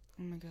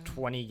my God.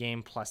 20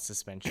 game plus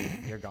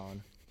suspension. You're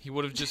gone. he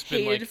would have just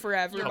been Hated like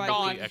forever You're by gone.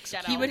 publicly Get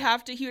executed. out.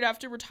 He would have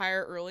to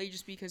retire early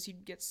just because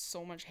he'd get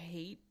so much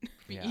hate.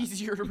 Be Yeah.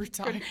 easier to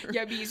retire.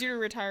 Yeah, it'd be easier to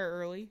retire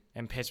early.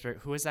 And Pittsburgh,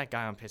 who was that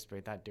guy on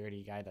Pittsburgh? That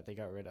dirty guy that they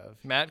got rid of.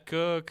 Matt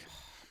Cook.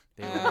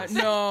 They would've-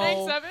 No.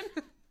 Thanks,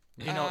 Evan.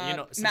 you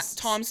know,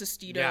 Tom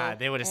Sestito. Yeah,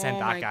 they would have sent Oh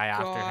that my guy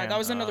after God, him. That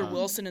was another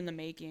Wilson in the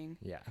making.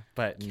 Yeah,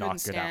 but Couldn't not good at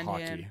stand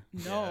hockey. him.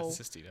 Yeah, No. it's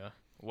Sestito.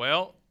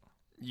 Well,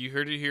 you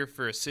heard it here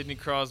for Sidney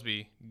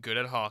Crosby, good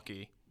at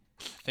hockey.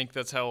 I think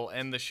that's how we'll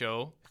end the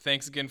show.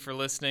 Thanks again for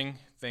listening.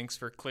 Thanks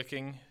for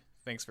clicking.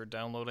 Thanks for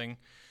downloading.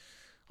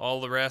 All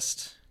the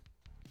rest.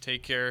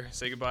 Take care.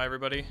 Say goodbye,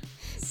 everybody.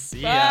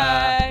 See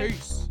Bye.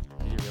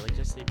 ya. Did you really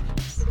just say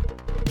peace?